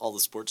for all the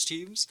sports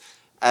teams.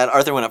 And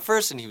Arthur went up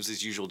first, and he was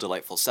his usual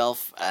delightful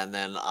self. And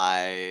then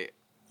I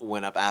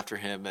went up after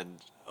him and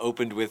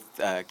opened with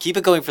Keep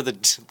It Going for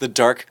the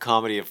dark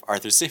comedy of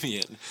Arthur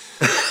Simeon.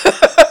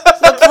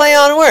 So play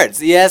on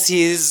words. Yes,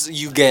 he's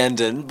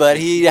Ugandan, but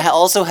he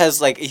also has,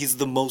 he's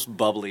the most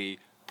bubbly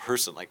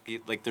person.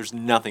 There's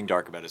nothing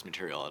dark about his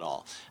material at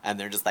all. And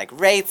they're just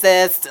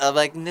racist. I'm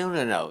like,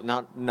 no,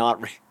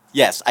 not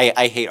yes,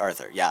 I hate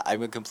Arthur. Yeah,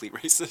 I'm a complete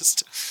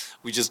racist.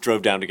 We just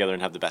drove down together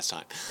and had the best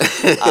time.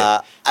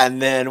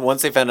 And then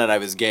once they found out I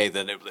was gay,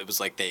 then it was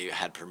like they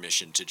had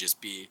permission to just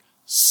be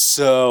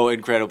so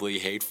incredibly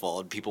hateful,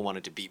 and people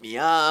wanted to beat me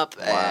up.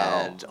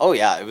 Wow. And oh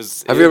yeah, it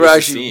was. Have you ever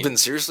actually been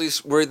seriously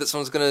worried that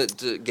someone's gonna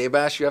gay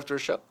bash you after a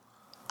show?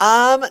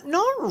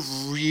 Not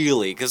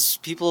really, because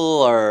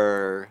people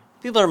are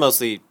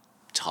mostly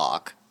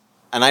talk,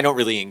 and I don't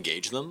really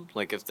engage them.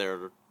 If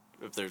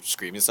they're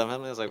screaming stuff at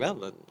me, I was like, well,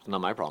 that's not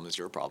my problem. It's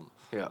your problem.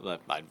 Yeah.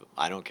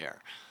 I don't care.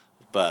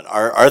 But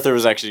Arthur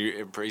was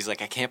actually, he's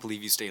like, I can't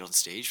believe you stayed on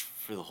stage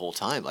for the whole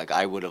time.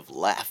 I would have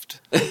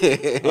left.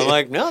 I'm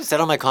like, no, it said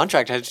on my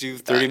contract I had to do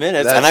 30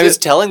 minutes. And I was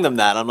telling them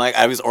that. I'm like,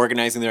 I was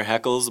organizing their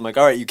heckles. I'm like,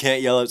 all right, you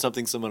can't yell out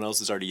something someone else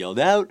has already yelled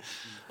out.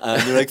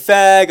 And they're like,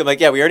 fag. I'm like,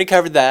 yeah, we already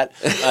covered that.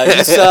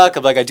 You suck.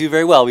 I'm like, I do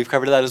very well. We've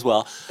covered that as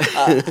well.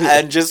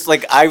 And just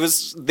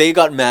they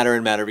got madder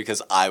and madder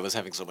because I was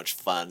having so much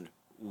fun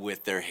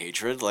with their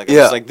hatred. I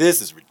was like, this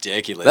is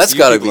ridiculous. That's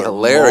got to be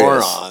hilarious.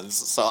 Morons.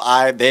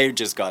 So they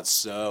just got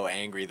so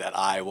angry that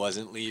I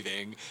wasn't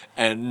leaving,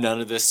 and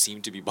none of this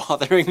seemed to be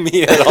bothering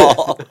me at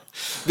all.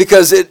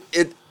 Because it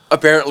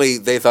apparently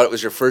they thought it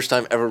was your first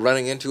time ever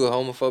running into a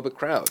homophobic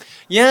crowd.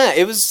 Yeah,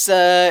 it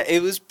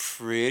was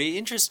pretty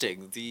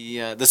interesting.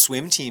 The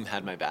swim team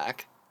had my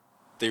back.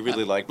 They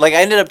really liked. I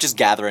ended up just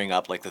gathering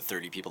up the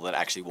 30 people that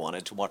actually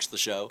wanted to watch the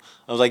show.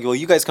 I was like, well,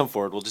 you guys come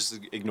forward. We'll just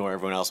ignore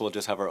everyone else. We'll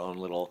just have our own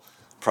little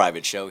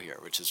private show here,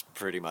 which is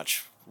pretty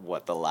much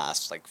what the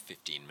last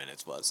 15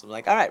 minutes was. I'm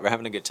like, all right, we're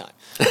having a good time.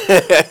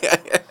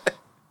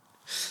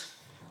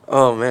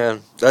 Oh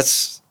man,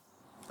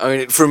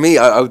 for me,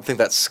 I would think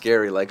that's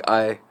scary.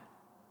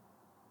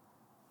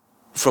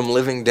 From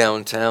living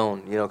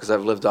downtown, because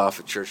I've lived off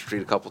at Church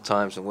Street a couple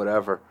times and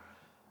whatever,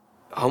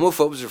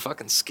 homophobes are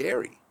fucking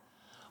scary.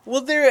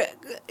 Well,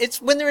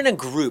 it's when they're in a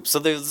group. So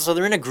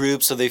they're in a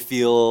group, so they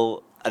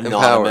feel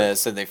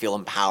anonymous and they feel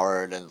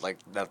empowered and like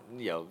that,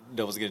 no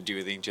one's gonna do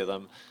anything to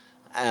them.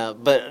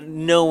 But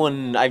no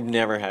one. I've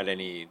never had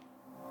any.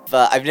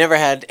 I've never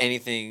had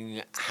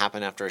anything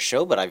happen after a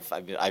show, but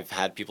I've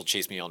had people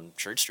chase me on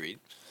Church Street.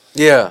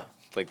 Yeah.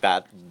 Like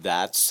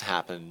that's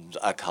happened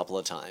a couple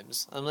of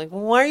times. I'm like,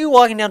 why are you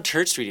walking down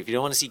Church Street if you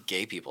don't want to see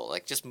gay people?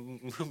 Like, just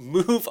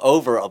move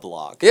over a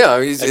block. Yeah, I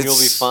mean, and you'll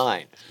be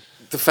fine.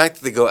 The fact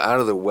that they go out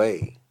of their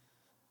way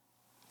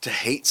to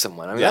hate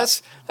someone. I mean, Yeah.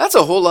 that's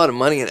a whole lot of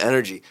money and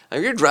energy. Now,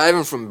 if you're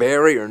driving from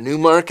Barrie or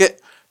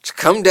Newmarket to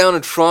come down to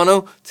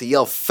Toronto to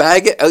yell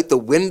faggot out the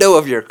window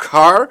of your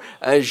car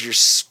as you're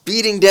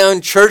speeding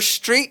down Church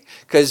Street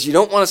because you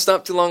don't want to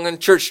stop too long on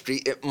Church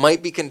Street, it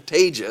might be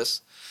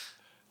contagious.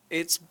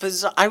 It's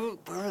bizarre.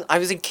 I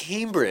was in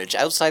Cambridge,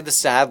 outside the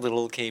sad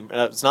little Cambridge.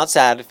 It's not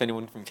sad if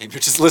anyone from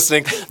Cambridge is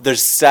listening.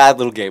 There's sad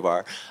little gay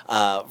bar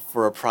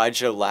for a Pride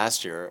show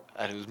last year.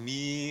 And it was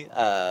me,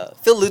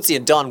 Phil Luzzi,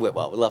 and Don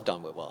Whitwell. We love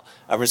Don Whitwell.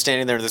 And we're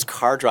standing there, and this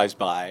car drives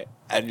by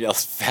and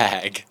yells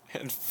fag.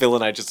 And Phil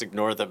and I just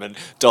ignore them. And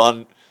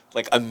Dawn,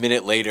 like a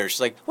minute later, she's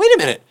like, wait a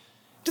minute.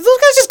 Did those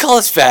guys just call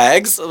us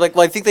fags? I'm like,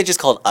 well, I think they just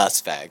called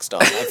us fags,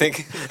 Dawn. I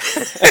think.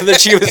 And then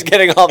she was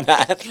getting all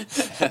mad.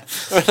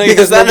 Like,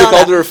 Because nobody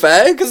called her a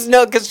fag?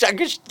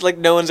 Because like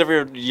no one's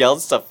ever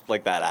yelled stuff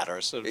like that at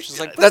her. So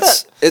she's like,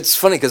 It's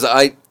funny because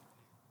I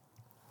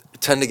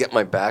tend to get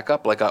my back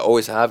up like I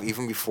always have,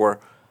 even before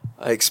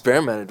I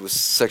experimented with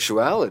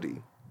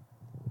sexuality.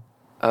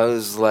 I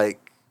was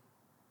like,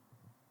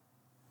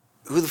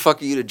 who the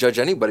fuck are you to judge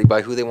anybody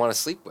by who they want to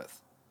sleep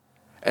with?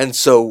 And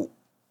so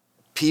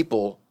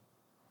people,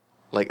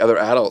 like other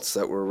adults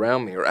that were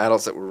around me, or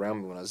adults that were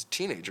around me when I was a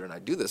teenager and I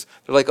do this,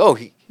 they're like, oh,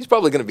 he's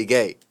probably going to be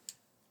gay.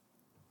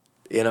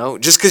 You know,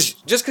 just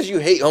because you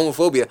hate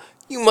homophobia,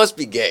 you must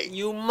be gay.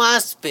 you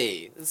must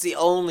be. It's the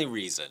only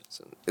reason.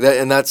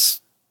 And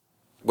that's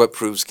what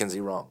proves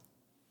Kinsey wrong.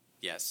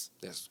 Yes.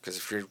 Yes, because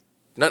if you're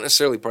not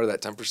necessarily part of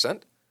that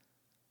 10%,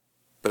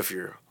 but if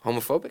you're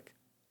homophobic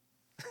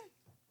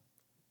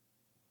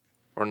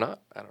or not,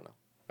 I don't know.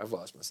 I've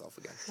lost myself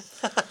again.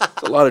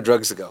 It's a lot of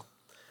drugs to go.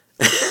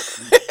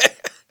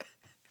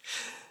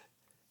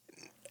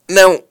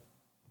 Now,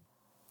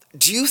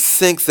 do you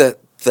think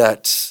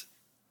that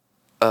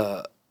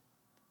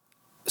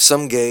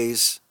some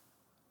gays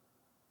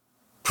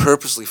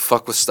purposely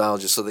fuck with style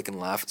just so they can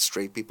laugh at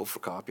straight people for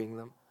copying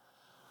them?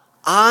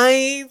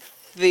 I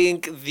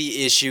think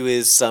the issue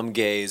is some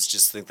gays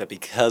just think that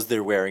because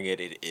they're wearing it,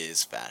 it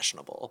is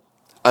fashionable.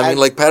 I mean,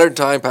 like patterned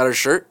tie and patterned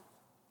shirt?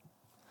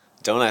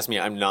 Don't ask me.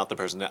 I'm not the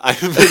person to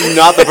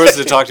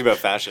talk to about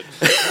fashion.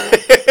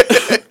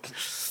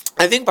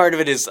 I think part of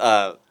it is,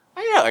 I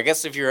don't know. I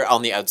guess if you're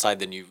on the outside,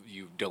 then you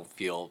don't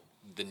feel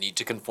the need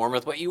to conform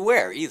with what you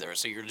wear either.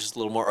 So you're just a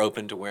little more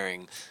open to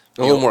wearing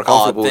A little more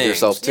comfortable with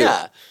yourself too.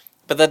 Yeah.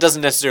 But that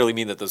doesn't necessarily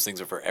mean that those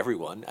things are for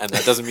everyone, and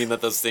that doesn't mean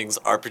that those things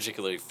are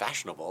particularly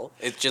fashionable.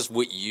 It's just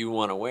what you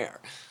want to wear.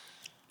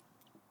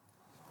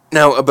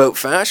 Now, about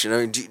fashion, I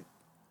mean, do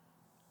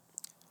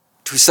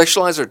we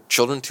sexualize our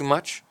children too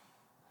much?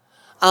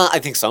 I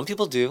think some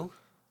people do.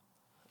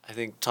 I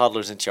think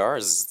toddlers in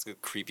tiaras is the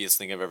creepiest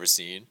thing I've ever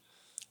seen.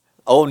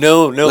 Oh,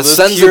 no, those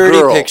Lacenza purity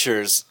girl.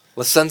 pictures.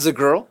 Lacenza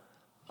girl?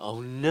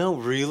 Oh, no,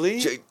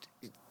 really?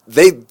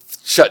 They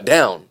shut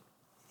down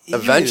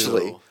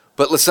eventually. Ew.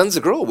 But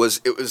Lacenza girl was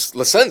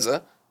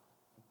Lacenza,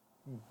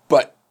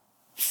 but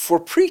for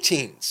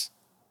preteens.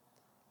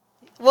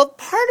 Well,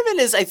 part of it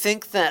is I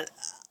think that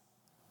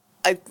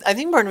I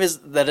think part of it is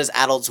that as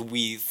adults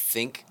we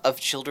think of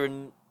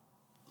children.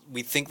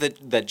 We think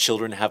that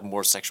children have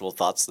more sexual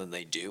thoughts than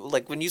they do.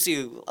 Like when you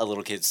see a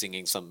little kid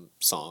singing some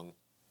song,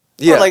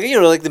 Yeah. or like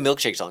like the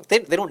milkshake song. They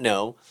don't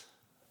know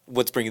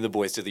what's bringing the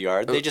boys to the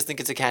yard. They just think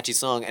it's a catchy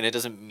song and it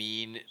doesn't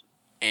mean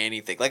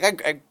anything. Like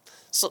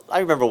I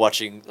remember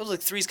watching, it was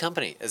like Three's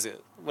Company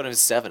when I was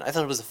 7. I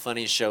thought it was the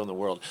funniest show in the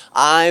world.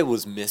 I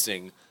was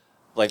missing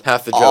like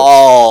Half the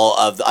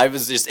jokes. I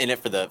was just in it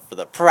for the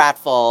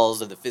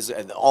pratfalls and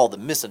and all the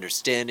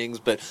misunderstandings,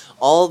 but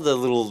all the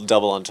little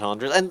double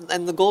entendres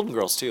and the Golden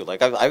Girls too.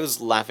 Like I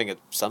was laughing at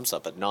some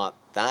stuff, but not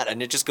that,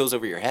 and it just goes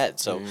over your head.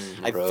 So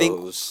I think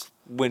Rose.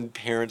 when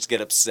parents get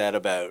upset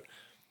about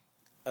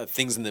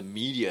things in the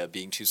media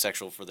being too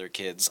sexual for their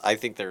kids, I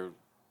think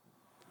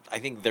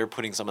they're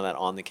putting some of that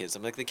on the kids.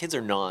 I'm like, the kids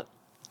are not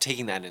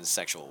taking that in a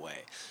sexual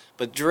way,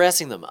 but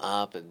dressing them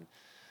up and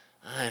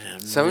I don't know.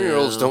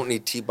 7-year-olds don't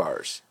need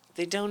T-bars.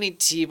 They don't need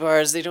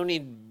T-bars. They don't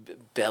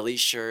need belly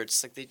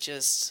shirts. Like they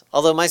just.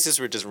 Although my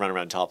sister would just run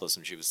around topless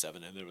when she was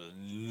 7, and there was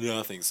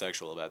nothing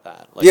sexual about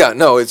that. Like, Yeah,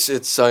 no, it's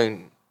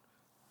same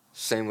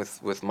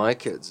with my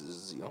kids.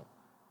 Is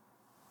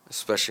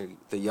especially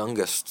the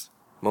youngest.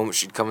 Moment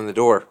she'd come in the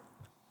door,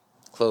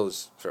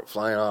 clothes start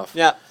flying off.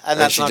 Yeah, and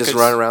that's she'd not just good.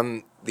 run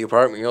around the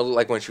apartment.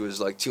 Like when she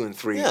was like 2 and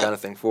 3, Yeah. kind of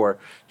thing. 4,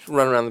 she'd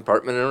run around the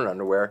apartment in her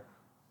underwear.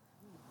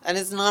 And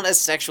it's not a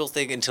sexual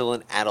thing until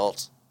an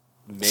adult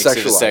makes it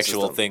a Sexualizes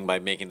sexual them. thing by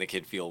making the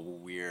kid feel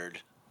weird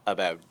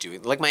about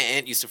doing. Like my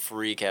aunt used to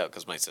freak out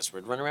because my sister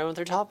would run around with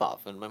her top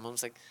off, and my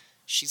mom's like,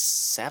 "She's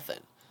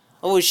 7."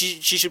 oh, she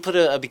should put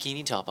a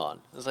bikini top on.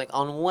 I was like,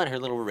 on what? Her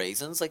little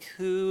raisins? Like,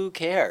 who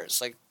cares?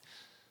 Like,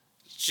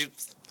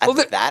 at Well,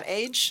 that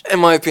age, In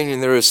my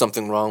opinion, there is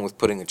something wrong with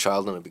putting a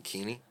child in a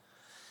bikini.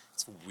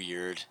 it's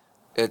weird.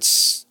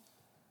 It's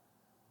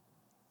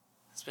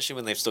Especially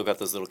when they've still got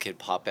those little kid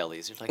pot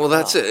bellies. You're like, well,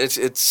 that's oh. it.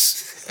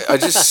 It's I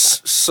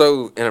just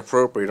so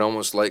inappropriate,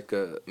 almost like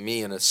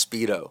me in a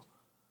speedo.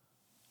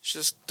 It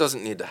just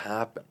doesn't need to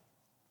happen.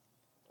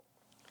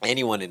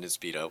 Anyone in a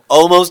Speedo.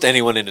 Almost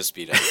anyone in a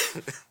Speedo.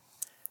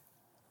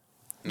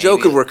 Joe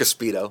Maybe could work a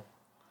speedo.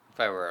 If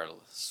I were a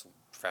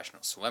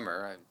professional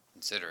swimmer, I'd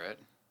consider it.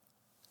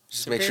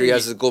 Just make sure he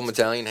has his gold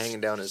medallion hanging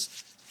down his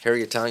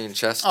hairy Italian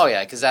chest. Oh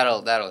yeah, because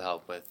that'll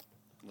help with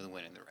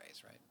winning the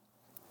race, right?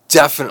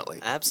 Definitely.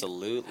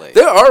 Absolutely.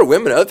 There are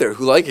women out there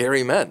who like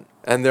hairy men,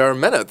 and there are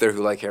men out there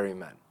who like hairy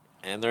men.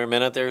 And there are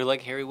men out there who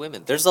like hairy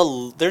women. There's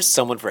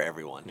someone for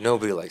everyone.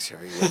 Nobody likes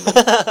hairy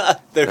women,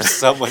 There's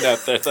someone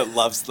out there that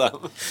loves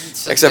them.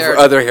 except for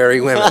other hairy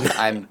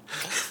women.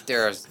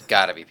 There's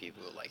got to be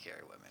people who like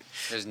hairy women.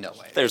 There's no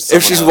way. There's If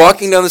someone she's out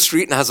walking down the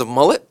street and has a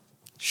mullet,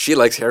 she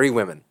likes hairy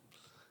women.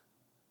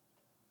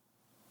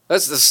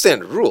 That's the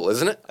standard rule,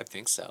 isn't it? I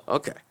think so.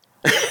 Okay.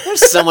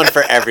 There's someone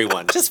for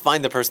everyone. Just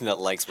find the person that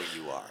likes what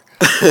you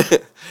are.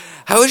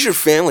 How has your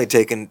family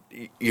taken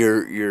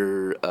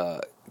your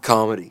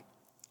comedy?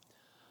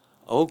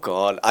 Oh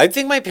God, I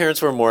think my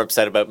parents were more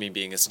upset about me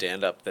being a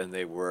stand-up than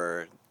they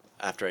were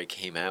after I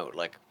came out.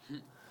 Like,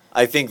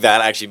 I think that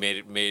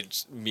actually made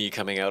me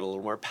coming out a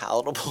little more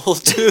palatable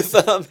to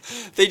them.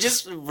 They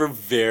just were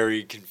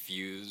very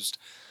confused.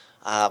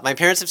 My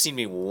parents have seen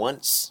me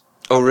once.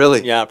 Oh,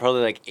 really? Yeah,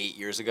 probably like 8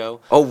 years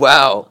ago. Oh,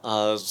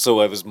 wow. So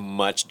I was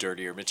much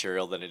dirtier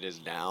material than it is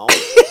now.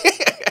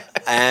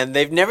 And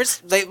they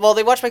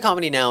watch my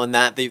comedy now, and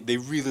that they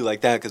really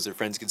like that because their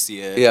friends can see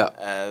it. Yeah.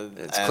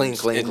 It's clean,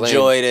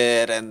 enjoyed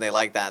it, and they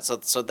like that.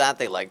 So that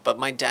they like. But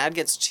my dad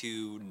gets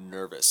too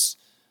nervous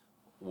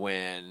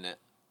when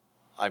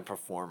I'm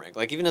performing.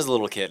 Like even as a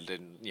little kid,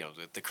 and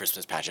the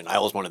Christmas pageant, I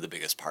was one of the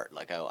biggest part.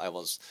 Like I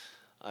was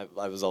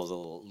always a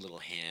little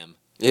ham.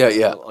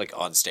 Yeah. Like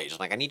on stage, I'm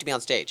like I need to be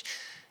on stage,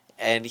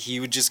 and he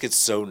would just get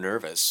so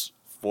nervous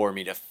for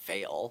me to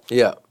fail.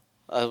 Yeah.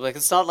 Like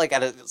it's not like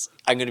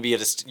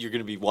you're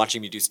gonna be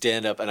watching me do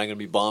stand up and I'm gonna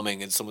be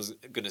bombing and someone's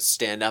gonna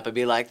stand up and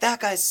be like that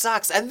guy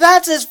sucks and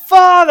that's his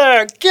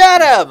father,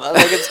 get him.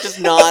 Like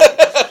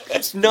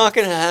it's not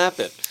gonna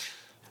happen.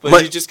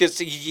 But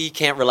he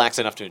can't relax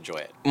enough to enjoy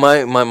it.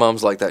 My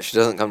mom's like that. She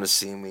doesn't come to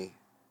see me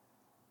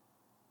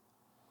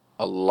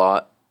a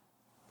lot,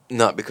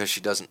 not because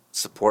she doesn't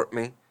support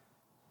me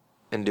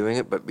in doing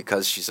it, but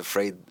because she's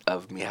afraid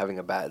of me having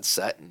a bad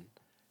set and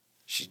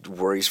she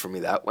worries for me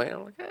that way. And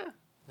I'm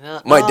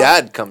like, My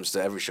dad comes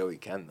to every show he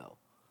can, though.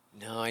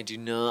 No, I do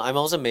not. I'm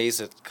always amazed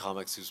at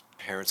comics whose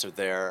parents are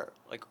there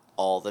like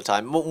all the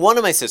time. One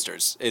of my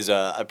sisters is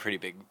a pretty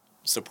big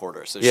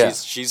supporter, so Yeah.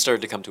 she's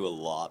started to come to a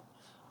lot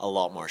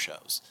more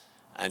shows,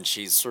 and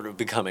she's sort of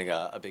becoming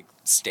a big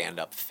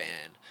stand-up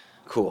fan.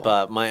 Cool.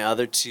 But my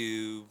other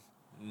two,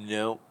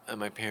 nope, and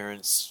my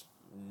parents,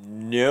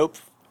 nope.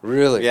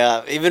 Really?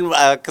 Yeah, even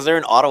because they're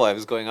in Ottawa, I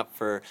was going up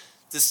for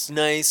this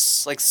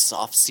nice like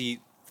soft seat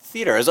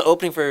theater as an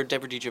opening for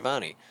Deborah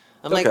DiGiovanni.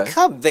 I'm like,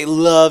 come, they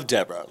love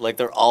Deborah. Like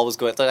they're always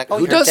going. They're like, oh,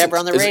 Who you heard doesn't? Deborah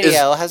on the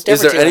radio. How's Deborah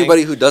Is there doing?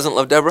 anybody who doesn't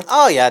love Deborah?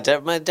 Oh yeah,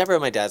 Deborah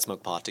and my dad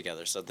smoke pot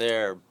together, so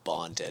they're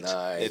bonded.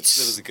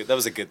 Nice. That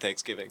was a good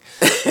Thanksgiving.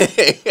 I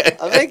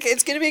think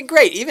it's gonna be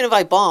great, even if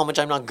I bomb, which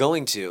I'm not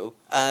going to.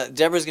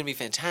 Deborah's gonna be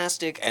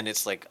fantastic, and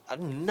it's like a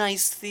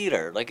nice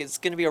theater. Like it's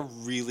gonna be a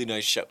really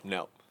nice show.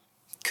 No,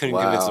 couldn't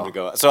convince them to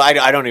go. So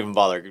I don't even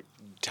bother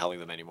telling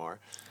them anymore.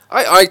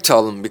 I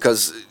tell them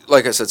because,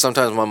 like I said,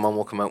 sometimes my mom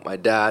will come out. My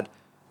dad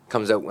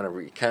comes out whenever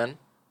he can.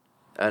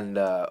 And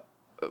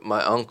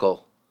my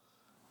uncle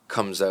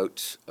comes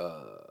out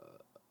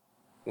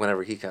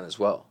whenever he can as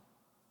well.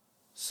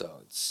 So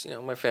it's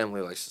my family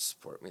likes to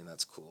support me, and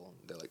that's cool.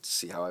 They like to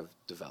see how I've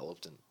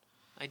developed. And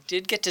I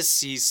did get to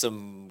see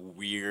some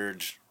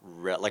weird,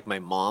 like my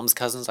mom's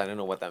cousins. I don't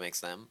know what that makes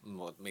them.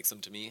 What makes them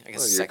to me? I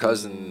guess your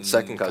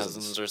second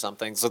cousins or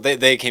something. So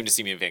they came to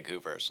see me in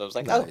Vancouver. So I was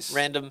like, Nice. oh,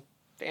 random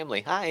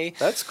family. Hi.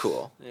 that's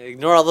cool.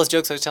 Ignore all those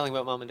jokes I was telling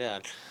about mom and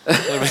dad.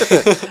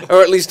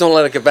 Or at least don't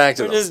let it get back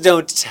to them. Just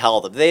don't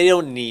tell them. They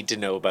don't need to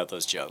know about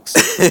those jokes.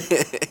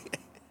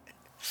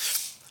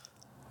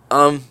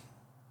 Now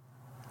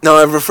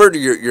I've referred to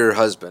your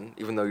husband,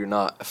 even though you're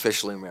not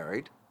officially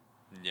married.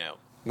 No.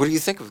 What do you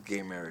think of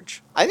gay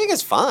marriage? I think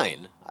it's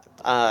fine.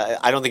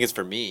 I don't think it's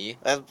for me.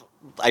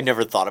 I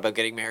never thought about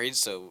getting married,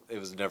 so it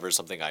was never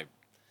something I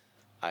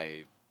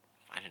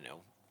don't know.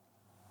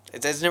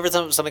 It's never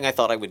something I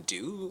thought I would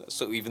do.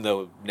 So even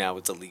though now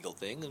it's a legal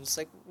thing, I'm just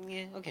like,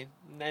 yeah, okay.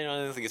 I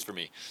don't think it's for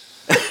me.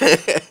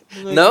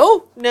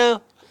 No?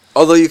 No.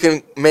 Although you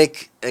can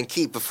make and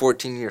keep a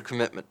 14-year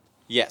commitment.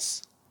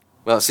 Yes.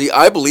 Well, see,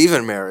 I believe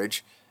in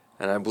marriage,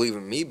 and I believe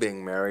in me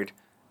being married,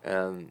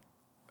 and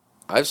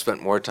I've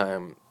spent more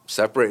time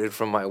separated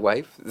from my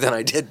wife than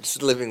I did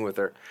living with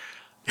her.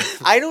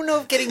 I don't know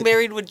if getting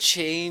married would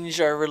change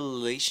our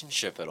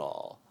relationship at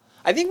all.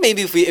 I think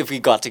maybe if we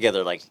got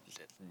together like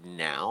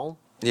now,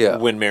 Yeah.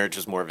 when marriage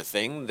was more of a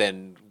thing,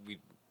 then we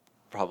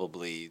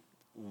probably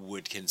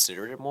would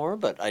consider it more.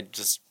 But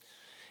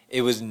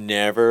it was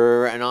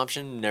never an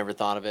option. Never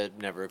thought of it.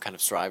 Never kind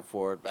of strived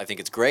for it. I think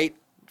it's great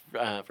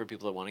for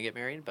people that want to get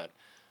married, but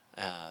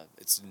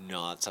it's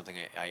not something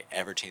I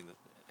ever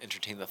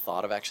entertain the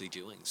thought of actually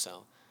doing.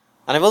 So,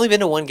 and I've only been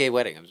to one gay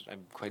wedding.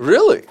 I'm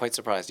quite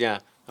surprised. Yeah,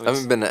 I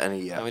haven't been to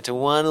any I yet. went to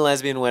one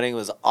lesbian wedding. It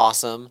was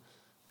awesome.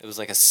 It was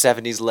like a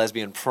 70s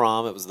lesbian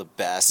prom. It was the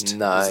best. It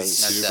Nice. was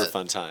a super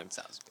fun time.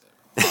 Sounds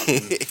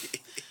good.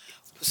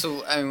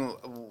 So, I mean,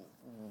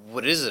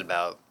 what is it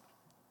about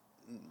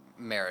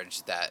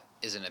marriage that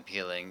isn't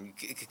appealing?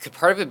 Could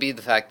part of it be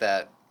the fact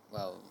that,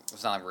 well,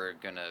 it's not like we're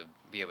going to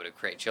be able to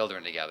create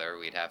children together.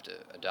 We'd have to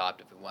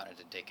adopt if we wanted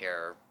to take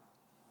care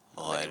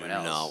Oh, I do anyone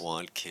else. not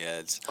want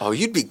kids. Oh,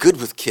 you'd be good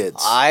with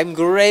kids. I'm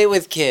great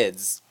with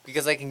kids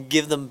because I can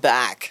give them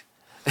back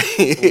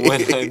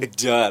when I'm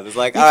done. It's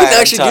like, You all can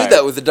right, actually I'm do tired.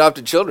 that with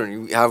adopted children.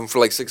 You have them for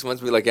like 6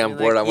 months. Be like, yeah, I'm You're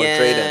bored. like, I want to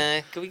trade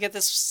in. Can we get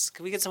this?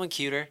 Can we get someone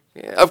cuter?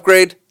 Yeah,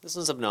 upgrade. This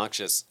one's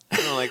obnoxious. I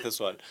don't like this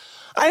one.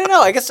 I don't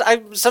know. I guess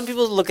some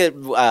people look at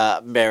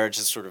marriage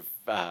as sort of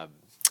I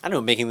don't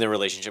know, making their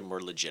relationship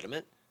more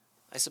legitimate,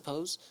 I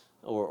suppose,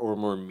 or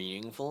more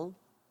meaningful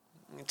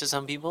to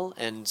some people,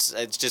 and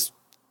it's just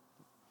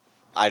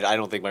I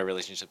don't think my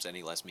relationship's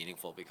any less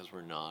meaningful because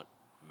we're not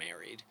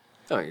married.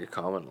 Oh, your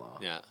common law.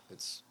 Yeah.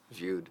 It's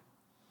viewed.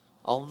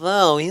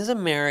 Although he's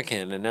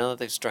American, and now that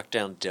they've struck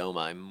down DOMA,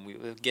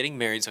 I'm getting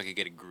married so I could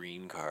get a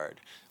green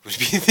card. Would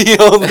be the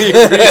only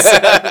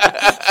reason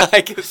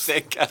I could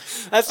think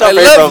of. That's not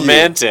very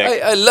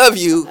romantic. I love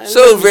you I so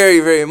love you. very,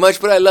 very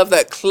much, but I love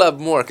that club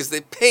more because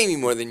they pay me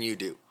more than you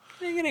do.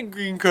 Can I get a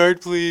green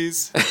card,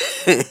 please?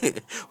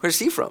 Where's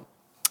he from?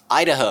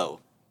 Idaho.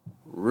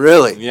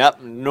 Really?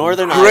 Yep,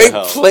 northern Great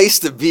Idaho. place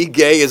to be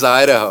gay is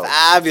Idaho.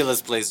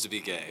 Fabulous place to be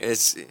gay.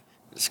 It's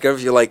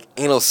discovers you like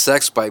anal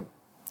sex by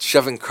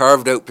shoving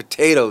carved out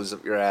potatoes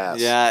up your ass.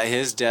 Yeah,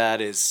 his dad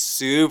is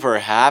super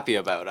happy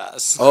about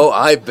us. Oh,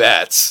 I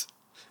bet.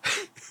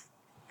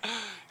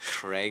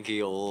 Cranky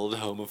old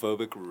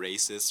homophobic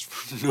racist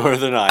from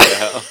northern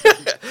Idaho.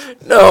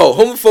 No,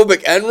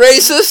 homophobic and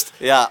racist?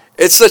 Yeah.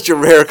 It's such a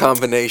rare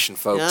combination,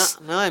 Yeah,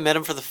 folks. no, I met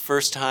him for the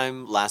first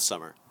time last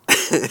summer.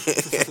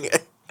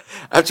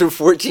 After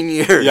 14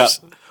 years. Yeah.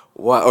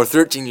 Wow, or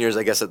 13 years,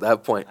 I guess, at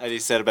that point. And he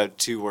said about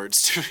 2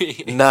 words to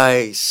me.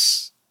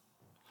 Nice.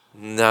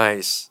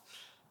 Nice.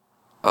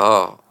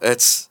 Oh,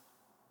 it's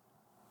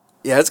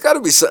got to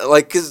be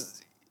like,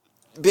 because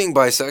being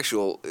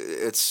bisexual,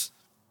 it's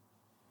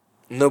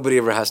nobody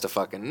ever has to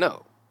fucking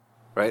know,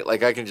 right?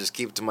 Like, I can just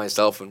keep it to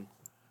myself and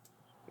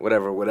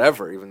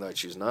whatever, even though I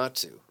choose not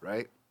to,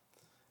 right?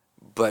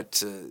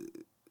 But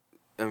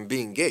I mean,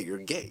 being gay, you're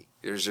gay.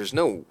 There's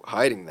no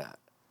hiding that,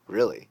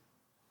 really.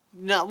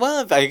 No,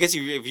 well, I guess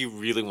if you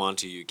really want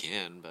to, you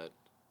can, but...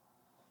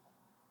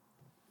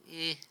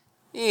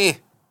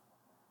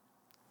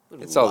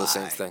 It's all the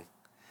same thing.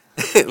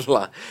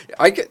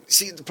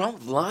 See, the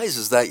problem with lies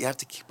is that you have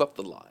to keep up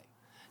the lie.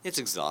 It's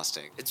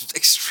exhausting. It's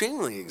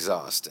extremely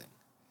exhausting.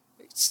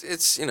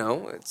 It's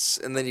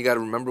and then you got to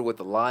remember what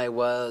the lie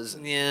was.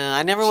 And Yeah,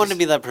 I never wanted to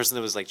be that person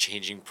that was like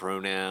changing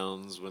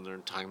pronouns when they're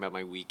talking about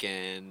my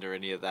weekend or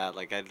any of that.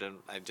 Like I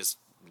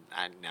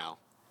no.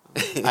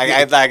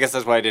 I guess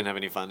that's why I didn't have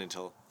any fun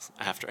until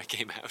after I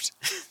came out.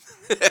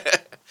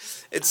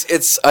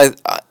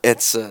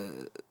 it's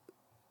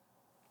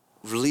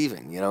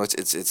relieving.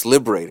 It's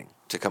liberating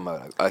to come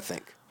out. I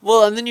think.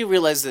 Well, and then you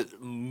realize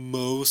that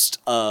most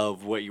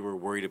of what you were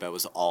worried about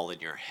was all in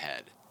your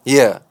head.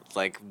 Yeah.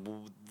 Like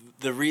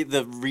the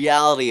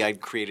reality I'd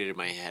created in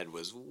my head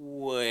was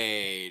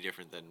way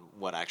different than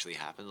what actually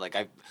happened. Like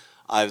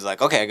I was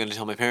like, okay, I'm going to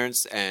tell my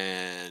parents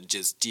and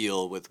just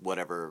deal with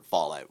whatever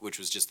fallout, which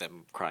was just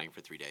them crying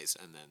for 3 days,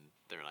 and then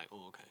they're like,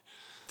 oh, okay.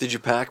 Did you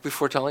pack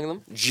before telling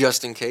them,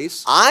 just in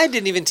case? I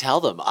didn't even tell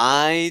them.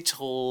 I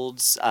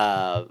told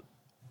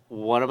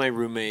one of my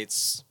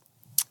roommates'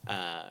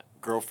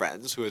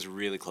 girlfriends, who I was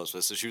really close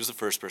with. So she was the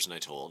first person I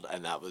told,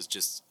 and that was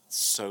just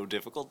so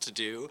difficult to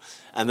do.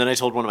 And then I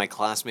told one of my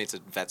classmates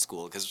at vet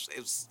school, because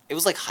it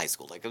was like high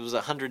school. Like, it was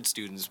 100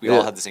 students. We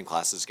all had the same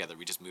classes together.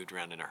 We just moved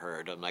around in a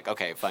herd. I'm like,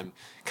 okay, if I'm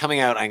coming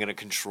out, I'm going to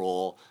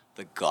control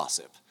the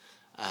gossip.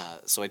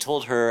 So I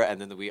told her,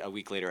 and then a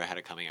week later I had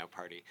a coming out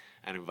party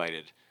and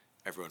invited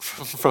everyone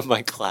from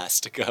my class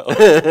to go.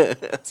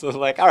 So I'm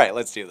like, all right,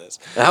 let's do this.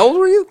 And how old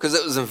were you? Because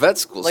it was in vet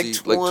school. Like,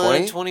 so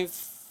 20?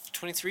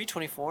 23,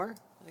 24? I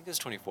think it was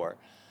 24.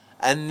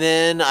 And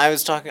then I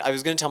was going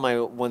to tell my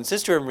one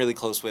sister I'm really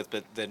close with,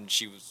 but then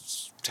she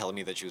was telling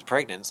me that she was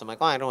pregnant. So I'm like,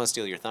 oh, I don't want to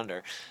steal your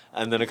thunder.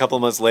 And then a couple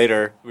of months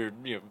later, we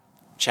were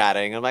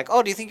chatting. I'm like,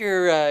 oh, do you think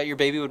your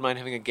baby would mind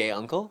having a gay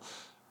uncle?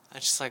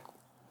 And she's like,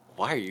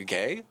 why are you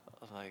gay?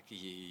 I'm like,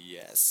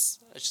 yes.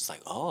 And she's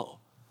like, oh.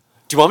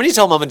 Do you want me to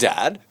tell mom and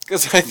dad?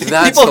 Because I think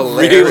That's people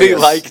really hilarious.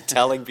 like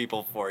telling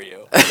people for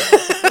you.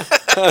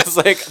 I was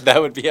like,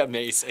 that would be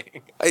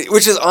amazing.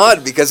 Which is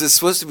odd because it's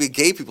supposed to be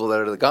gay people that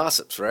are the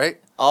gossips,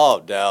 right?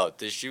 Oh no,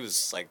 she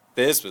was like,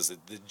 this was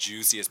the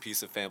juiciest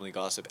piece of family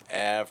gossip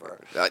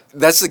ever.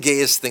 That's the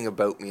gayest thing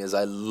about me is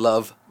I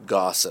love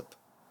gossip.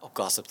 Oh,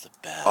 gossip's the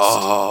best.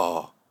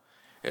 Oh,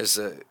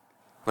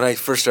 when I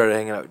first started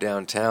hanging out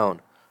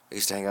downtown, I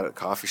used to hang out at a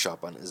coffee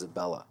shop on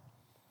Isabella,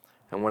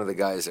 and one of the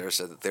guys there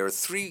said that there are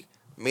three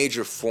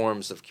major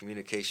forms of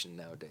communication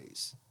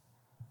nowadays.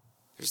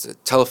 There's the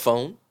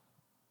telephone,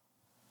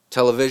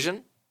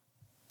 television,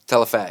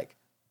 telefag.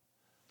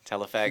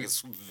 Telefag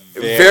is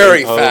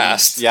Very potent.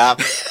 fast. Yeah.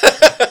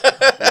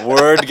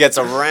 Word gets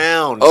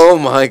around. Oh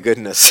my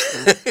goodness.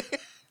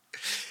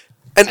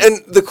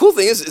 and the cool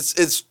thing is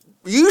it's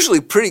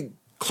usually pretty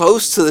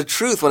close to the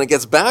truth when it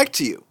gets back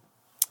to you.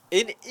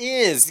 It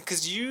is,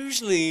 because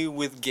usually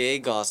with gay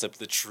gossip,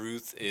 the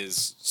truth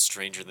is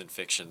stranger than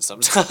fiction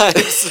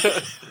sometimes.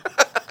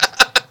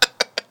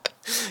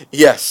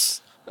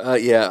 Yes.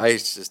 Yeah, I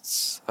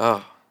just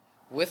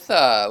With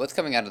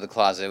coming out of the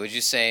closet, would you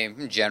say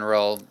in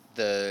general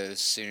the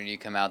sooner you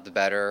come out the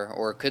better,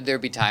 or could there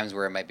be times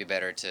where it might be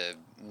better to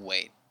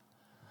wait?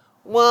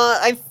 Well,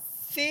 I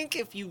think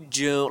if you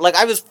do, like,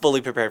 I was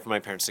fully prepared for my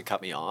parents to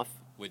cut me off,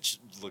 which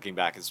looking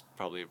back is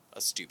probably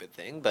a stupid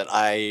thing, but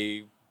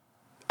I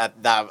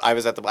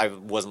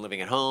wasn't living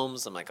at home,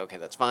 so I'm like, okay,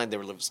 that's fine. They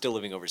were still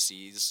living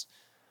overseas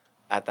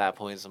at that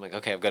point, so I'm like,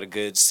 okay, I've got a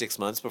good 6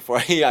 months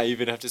before I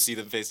even have to see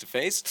them face to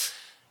face.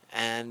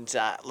 And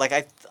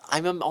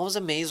I'm always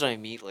amazed when I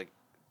meet like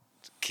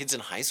kids in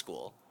high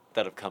school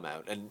that have come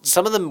out, and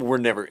some of them were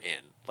never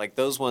in. Like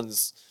those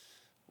ones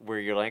where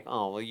you're like,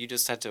 oh, well, you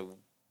just had to.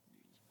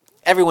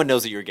 Everyone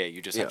knows that you're gay.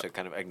 You just have to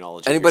kind of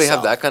acknowledge. Anybody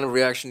yourself. have that kind of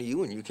reaction to you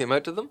when you came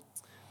out to them?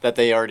 That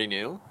they already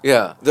knew?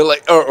 Yeah, they're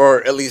like,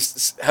 or at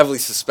least heavily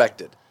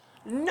suspected.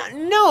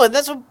 No, and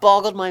that's what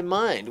boggled my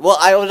mind. Well,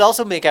 I would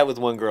also make out with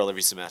one girl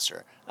every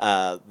semester,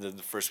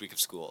 the first week of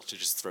school, to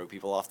just throw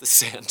people off the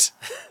scent.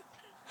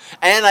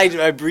 And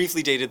I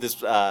briefly dated this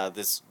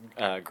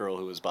girl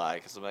who was bi,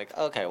 because I'm like,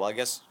 okay, well, I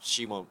guess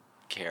she won't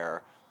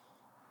care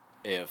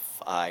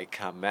if I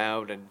come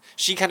out. And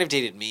she kind of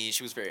dated me.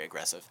 She was very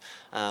aggressive.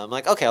 I'm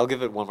like, okay, I'll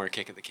give it one more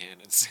kick at the can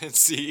and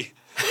see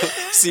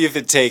see if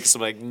it takes.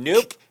 I'm like,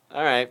 nope.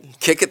 All right.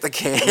 Kick at the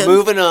can.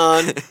 Moving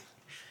on.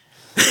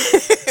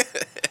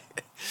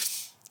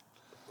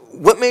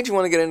 What made you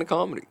want to get into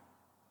comedy?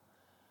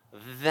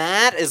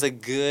 That is a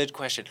good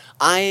question.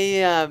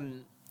 I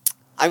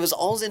was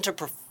always into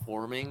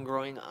performing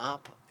growing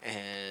up,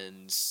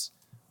 and it's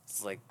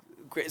like,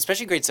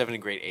 especially grade 7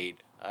 and grade 8,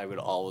 I would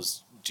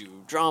always do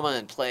drama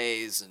and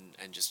plays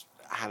and just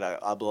had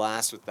a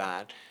blast with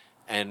that.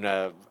 And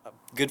a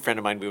good friend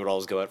of mine, we would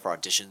always go out for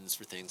auditions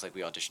for things, like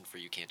we auditioned for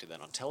You Can't Do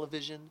That on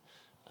Television.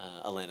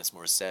 Alanis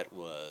Morissette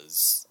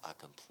was a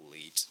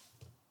complete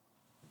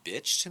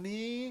bitch to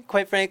me,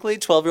 quite frankly.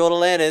 12-year-old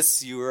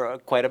Alanis, you were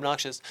quite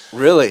obnoxious.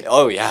 Really?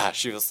 Oh, yeah.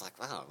 She was like,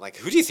 wow, like,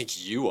 who do you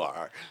think you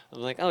are? I'm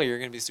like, oh, you're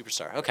going to be a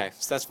superstar. Okay,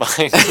 so that's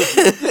fine.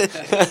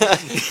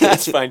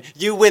 That's fine.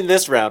 You win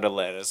this round,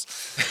 Alanis.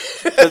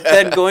 But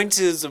then going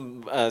to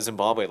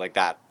Zimbabwe like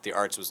that, the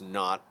arts was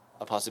not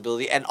a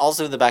possibility. And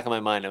also in the back of my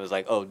mind, I was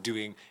like, oh,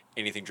 doing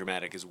anything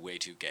dramatic is way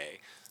too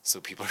gay.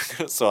 So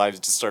so I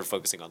just started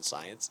focusing on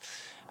science.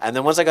 And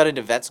then once I got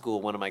into vet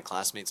school, one of my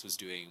classmates was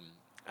doing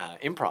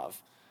improv.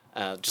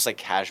 Just like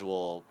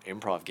casual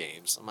improv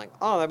games. I'm like,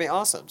 oh, that'd be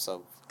awesome.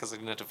 So, because I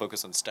didn't have to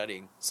focus on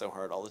studying so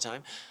hard all the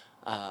time,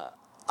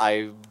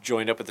 I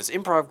joined up with this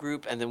improv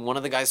group, and then one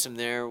of the guys from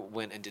there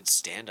went and did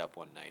stand-up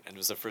one night, and it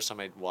was the first time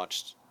I'd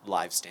watched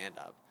live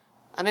stand-up.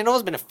 And I'd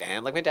always been a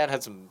fan. Like, my dad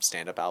had some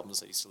stand-up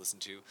albums I used to listen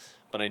to,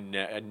 but it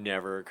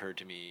never occurred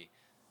to me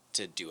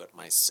to do it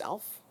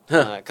myself.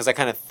 Because I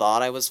kind of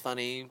thought I was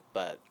funny,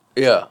 but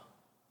Yeah.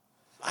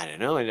 I don't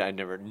know. It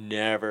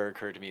never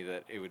occurred to me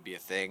that it would be a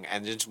thing.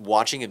 And just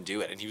watching him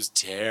do it, and he was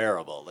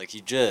terrible. Like,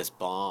 he just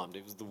bombed.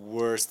 It was the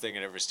worst thing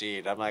I'd ever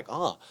seen. I'm like,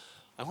 oh,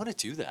 I want to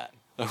do that.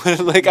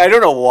 Like, I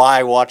don't know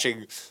why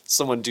watching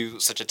someone do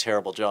such a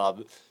terrible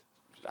job,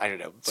 I don't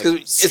know.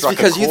 It's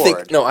because you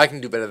think, no, I can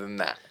do better than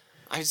that.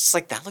 I was just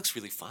like, that looks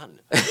really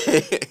fun.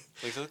 Like,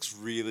 that looks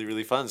really,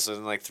 really fun. So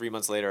then, like, 3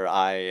 months later,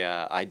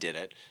 I did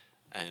it,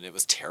 and it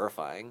was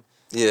terrifying.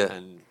 Yeah.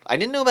 And I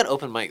didn't know about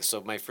open mics,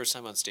 so my first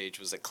time on stage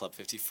was at Club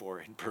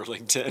 54 in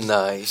Burlington.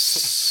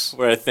 Nice.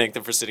 Where I thanked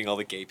them for sitting all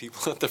the gay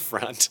people at the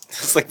front.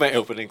 It's like my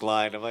opening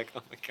line. I'm like,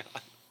 oh my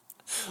god.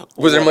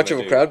 Was there much of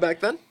a crowd back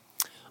then?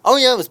 Oh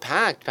yeah, it was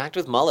packed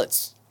with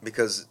mullets.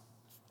 Because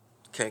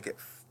you can't get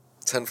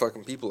 10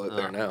 fucking people out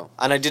there now.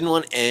 And I didn't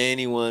want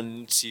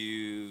anyone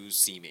to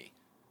see me.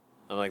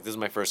 I'm like, this is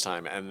my first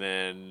time. And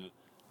then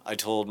I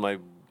told my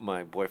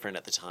boyfriend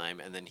at the time,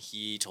 and then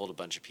he told a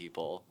bunch of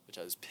people, which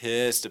I was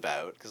pissed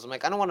about, because I'm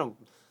like, I don't want to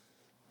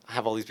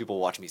have all these people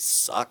watch me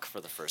suck for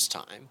the first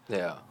time.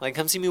 Yeah. Like,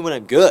 come see me when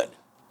I'm good.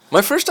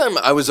 My first time,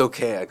 I was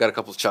okay. I got a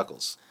couple of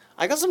chuckles.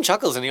 I got some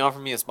chuckles, and he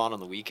offered me a spot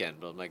on the weekend,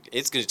 but I'm like,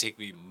 it's going to take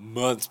me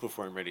months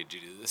before I'm ready to do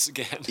this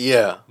again.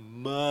 Yeah.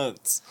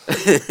 Months.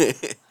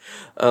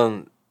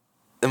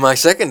 In my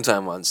second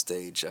time on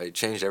stage, I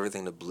changed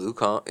everything to blue,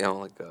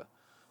 like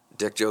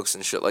dick jokes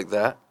and shit like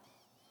that,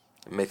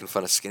 and making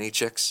fun of skinny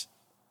chicks,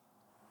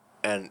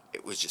 and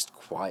it was just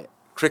quiet.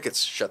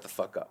 Crickets, shut the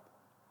fuck up,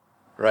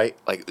 right?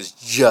 Like, it was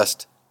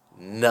just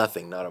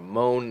nothing, not a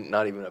moan,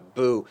 not even a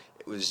boo.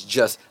 It was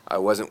just, I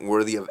wasn't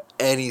worthy of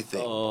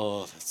anything.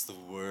 Oh, that's the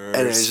worst.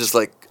 And it was just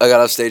like, I got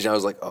off stage and I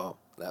was like, oh,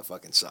 that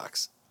fucking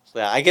sucks.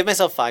 Yeah, I gave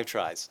myself 5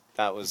 tries.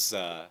 That was,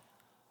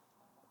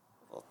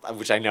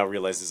 which I now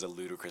realize is a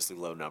ludicrously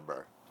low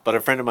number. But a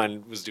friend of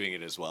mine was doing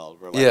it as well.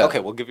 We're like, Yeah. okay,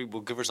 we'll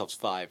give ourselves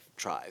 5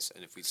 tries,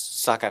 and if we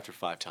suck after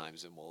 5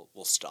 times, then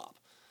we'll stop.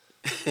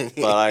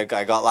 But I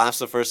got laughs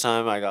the first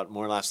time, I got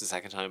more laughs the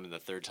second time, and the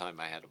third time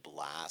I had a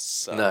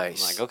blast. So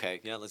Nice. I'm like,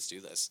 okay, yeah, let's do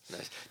this.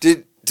 Nice.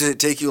 Did it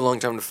take you a long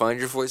time to find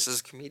your voice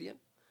as a comedian?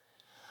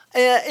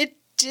 It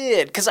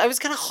did, because I was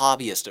kind of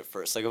hobbyist at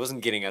first. Like, I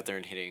wasn't getting out there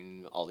and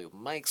hitting all the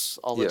open mics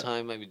all the Yeah.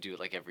 time. I would do it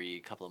like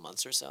every couple of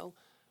months or so,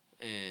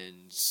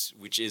 and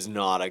which is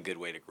not a good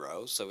way to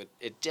grow. So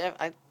it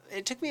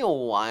took me a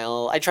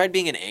while. I tried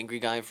being an angry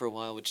guy for a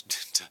while, which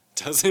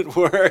doesn't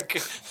work.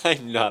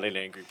 I'm not an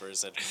angry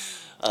person.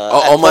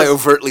 All my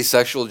overtly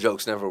sexual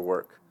jokes never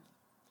work.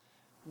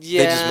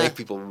 Yeah, They just make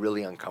people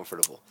really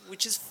uncomfortable.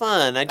 which is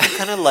fun. I do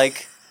kind of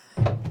like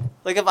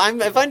if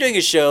I'm doing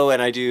a show and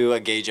I do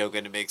a gay joke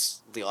and it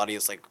makes the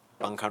audience like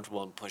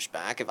uncomfortable and push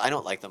back. If I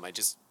don't like them, I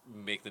just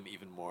make them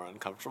even more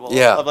uncomfortable.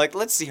 Yeah. I'm like,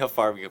 let's see how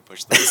far we can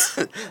push this.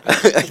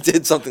 I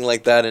did something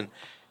like that in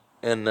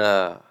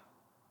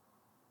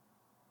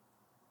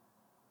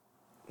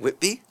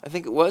Whitby, I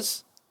think it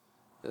was.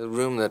 The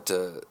room that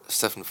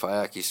Stefan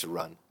Fayak used to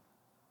run.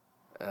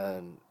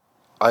 And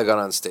I got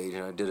on stage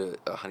and I did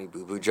a Honey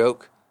Boo Boo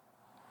joke,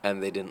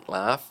 and they didn't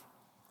laugh.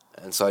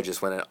 And so I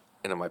just went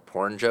into my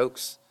porn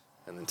jokes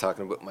and then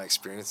talking about my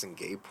experience in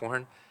gay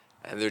porn.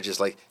 And they're just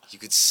like, you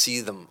could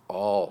see them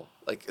all,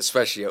 like,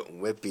 especially out in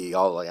Whitby,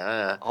 all like,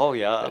 ah. Oh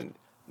yeah. And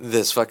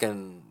this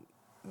fucking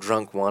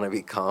drunk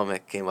wannabe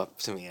comic came up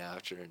to me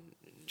after, and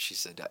she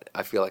said,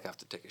 I feel like I have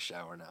to take a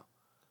shower now.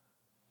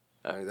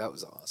 I mean, that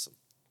was awesome.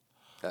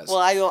 Well,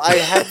 I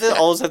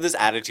always have this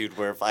attitude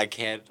where if I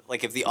can't,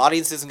 like, if the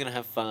audience isn't gonna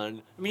have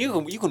fun, I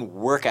mean, you can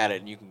work at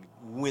it and you can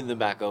win them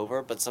back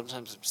over, but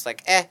sometimes it's just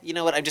like, you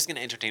know what? I'm just gonna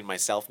entertain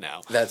myself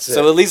now. That's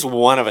So it. at least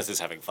one of us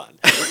is having fun.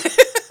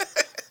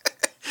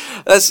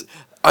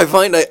 I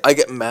find I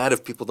get mad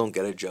if people don't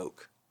get a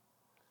joke.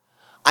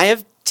 I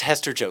have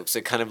tester jokes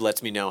that kind of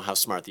lets me know how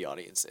smart the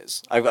audience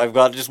is. I've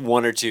got just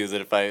one or two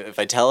that if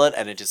I tell it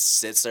and it just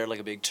sits there like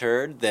a big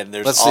turd, then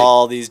there's Let's see.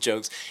 all these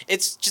jokes.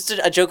 It's just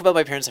a joke about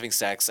my parents having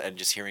sex and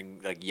just hearing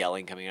like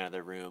yelling coming out of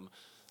their room.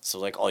 So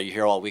like all you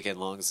hear all weekend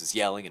long is this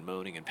yelling and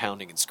moaning and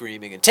pounding and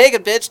screaming and take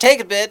it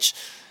bitch,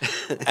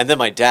 and then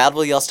my dad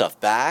will yell stuff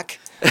back.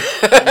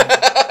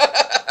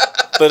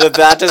 But if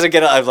that doesn't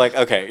get it, I'm like,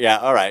 okay, yeah,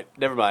 all right,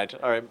 never mind,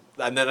 all right.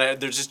 And then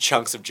there's just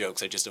chunks of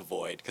jokes I just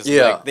avoid because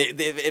Yeah.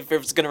 if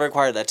it's going to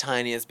require the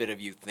tiniest bit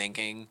of you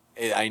thinking,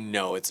 I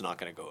know it's not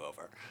going to go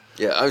over.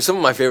 Yeah, I mean, some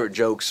of my favorite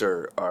jokes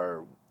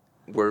are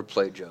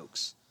wordplay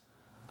jokes.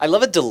 I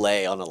love a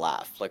delay on a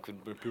laugh, like when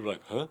people are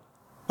like, huh?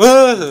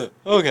 Ah,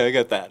 okay, I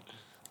got that.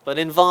 But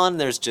in Vaughn,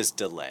 there's just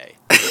delay,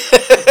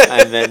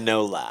 and then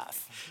no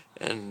laugh.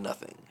 And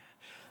nothing.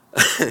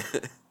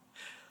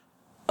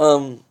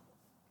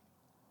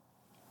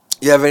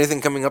 You have anything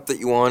coming up that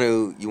you want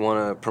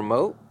to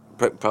promote?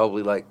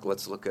 Probably like,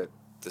 let's look at,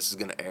 this is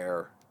gonna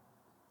air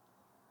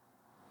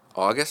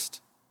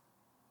August.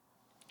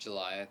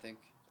 July, I think.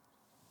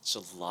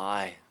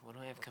 July. What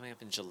do I have coming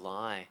up in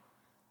July?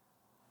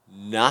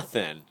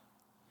 Nothing.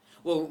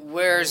 Well,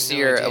 where's No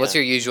your idea. what's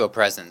your usual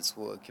presence?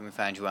 Well, can we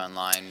find you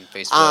online?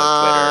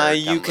 Facebook,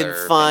 Twitter, You can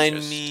Tumblr, find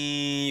Pinterest?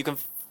 me. You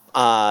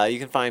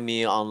can find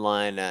me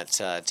online at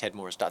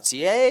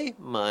tedmorris.ca.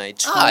 My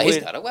He's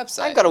got a website.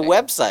 I've got a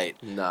website.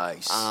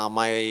 Nice.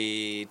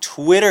 My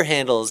Twitter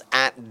handle is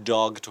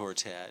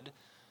 @DogTorTed.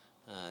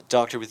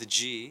 Doctor with a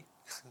G.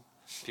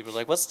 People are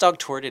like, "What's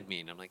dogtorted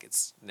mean?" I'm like,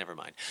 "It's never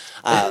mind."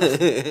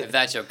 If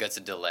that joke gets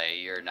a delay,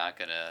 you're not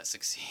gonna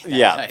succeed. that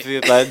Yeah, night.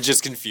 that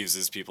just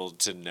confuses people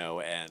to no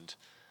end.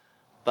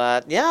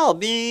 But yeah, I'll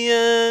be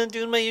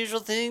doing my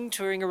usual thing,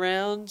 touring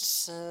around,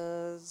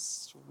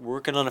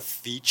 working on a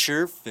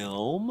feature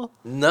film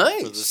for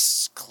Nice.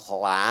 this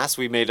class.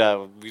 We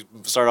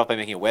started off by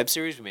making a web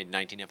series. We made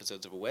 19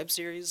 episodes of a web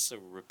series, so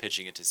we're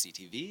pitching it to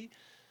CTV.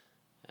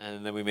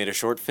 And then we made a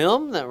short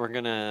film that we're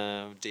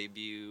gonna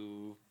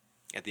debut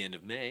at the end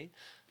of May.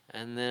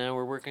 And then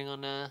we're working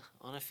on a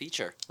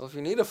feature. Well, if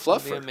you need a It'll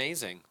be fluffer,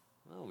 amazing.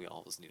 Oh, we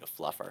always need a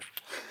fluffer.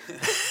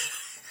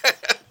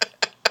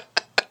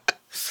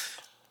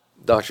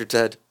 Dr.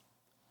 Ted,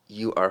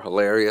 you are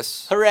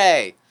hilarious.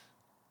 Hooray!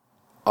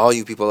 All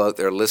you people out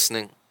there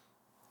listening,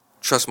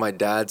 trust my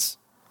dad's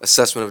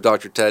assessment of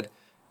Dr. Ted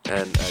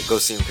and go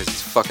see him because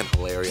he's fucking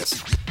hilarious.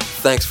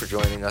 Thanks for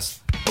joining us.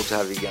 Hope to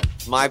have you again.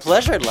 My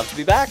pleasure. I'd love to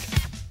be back.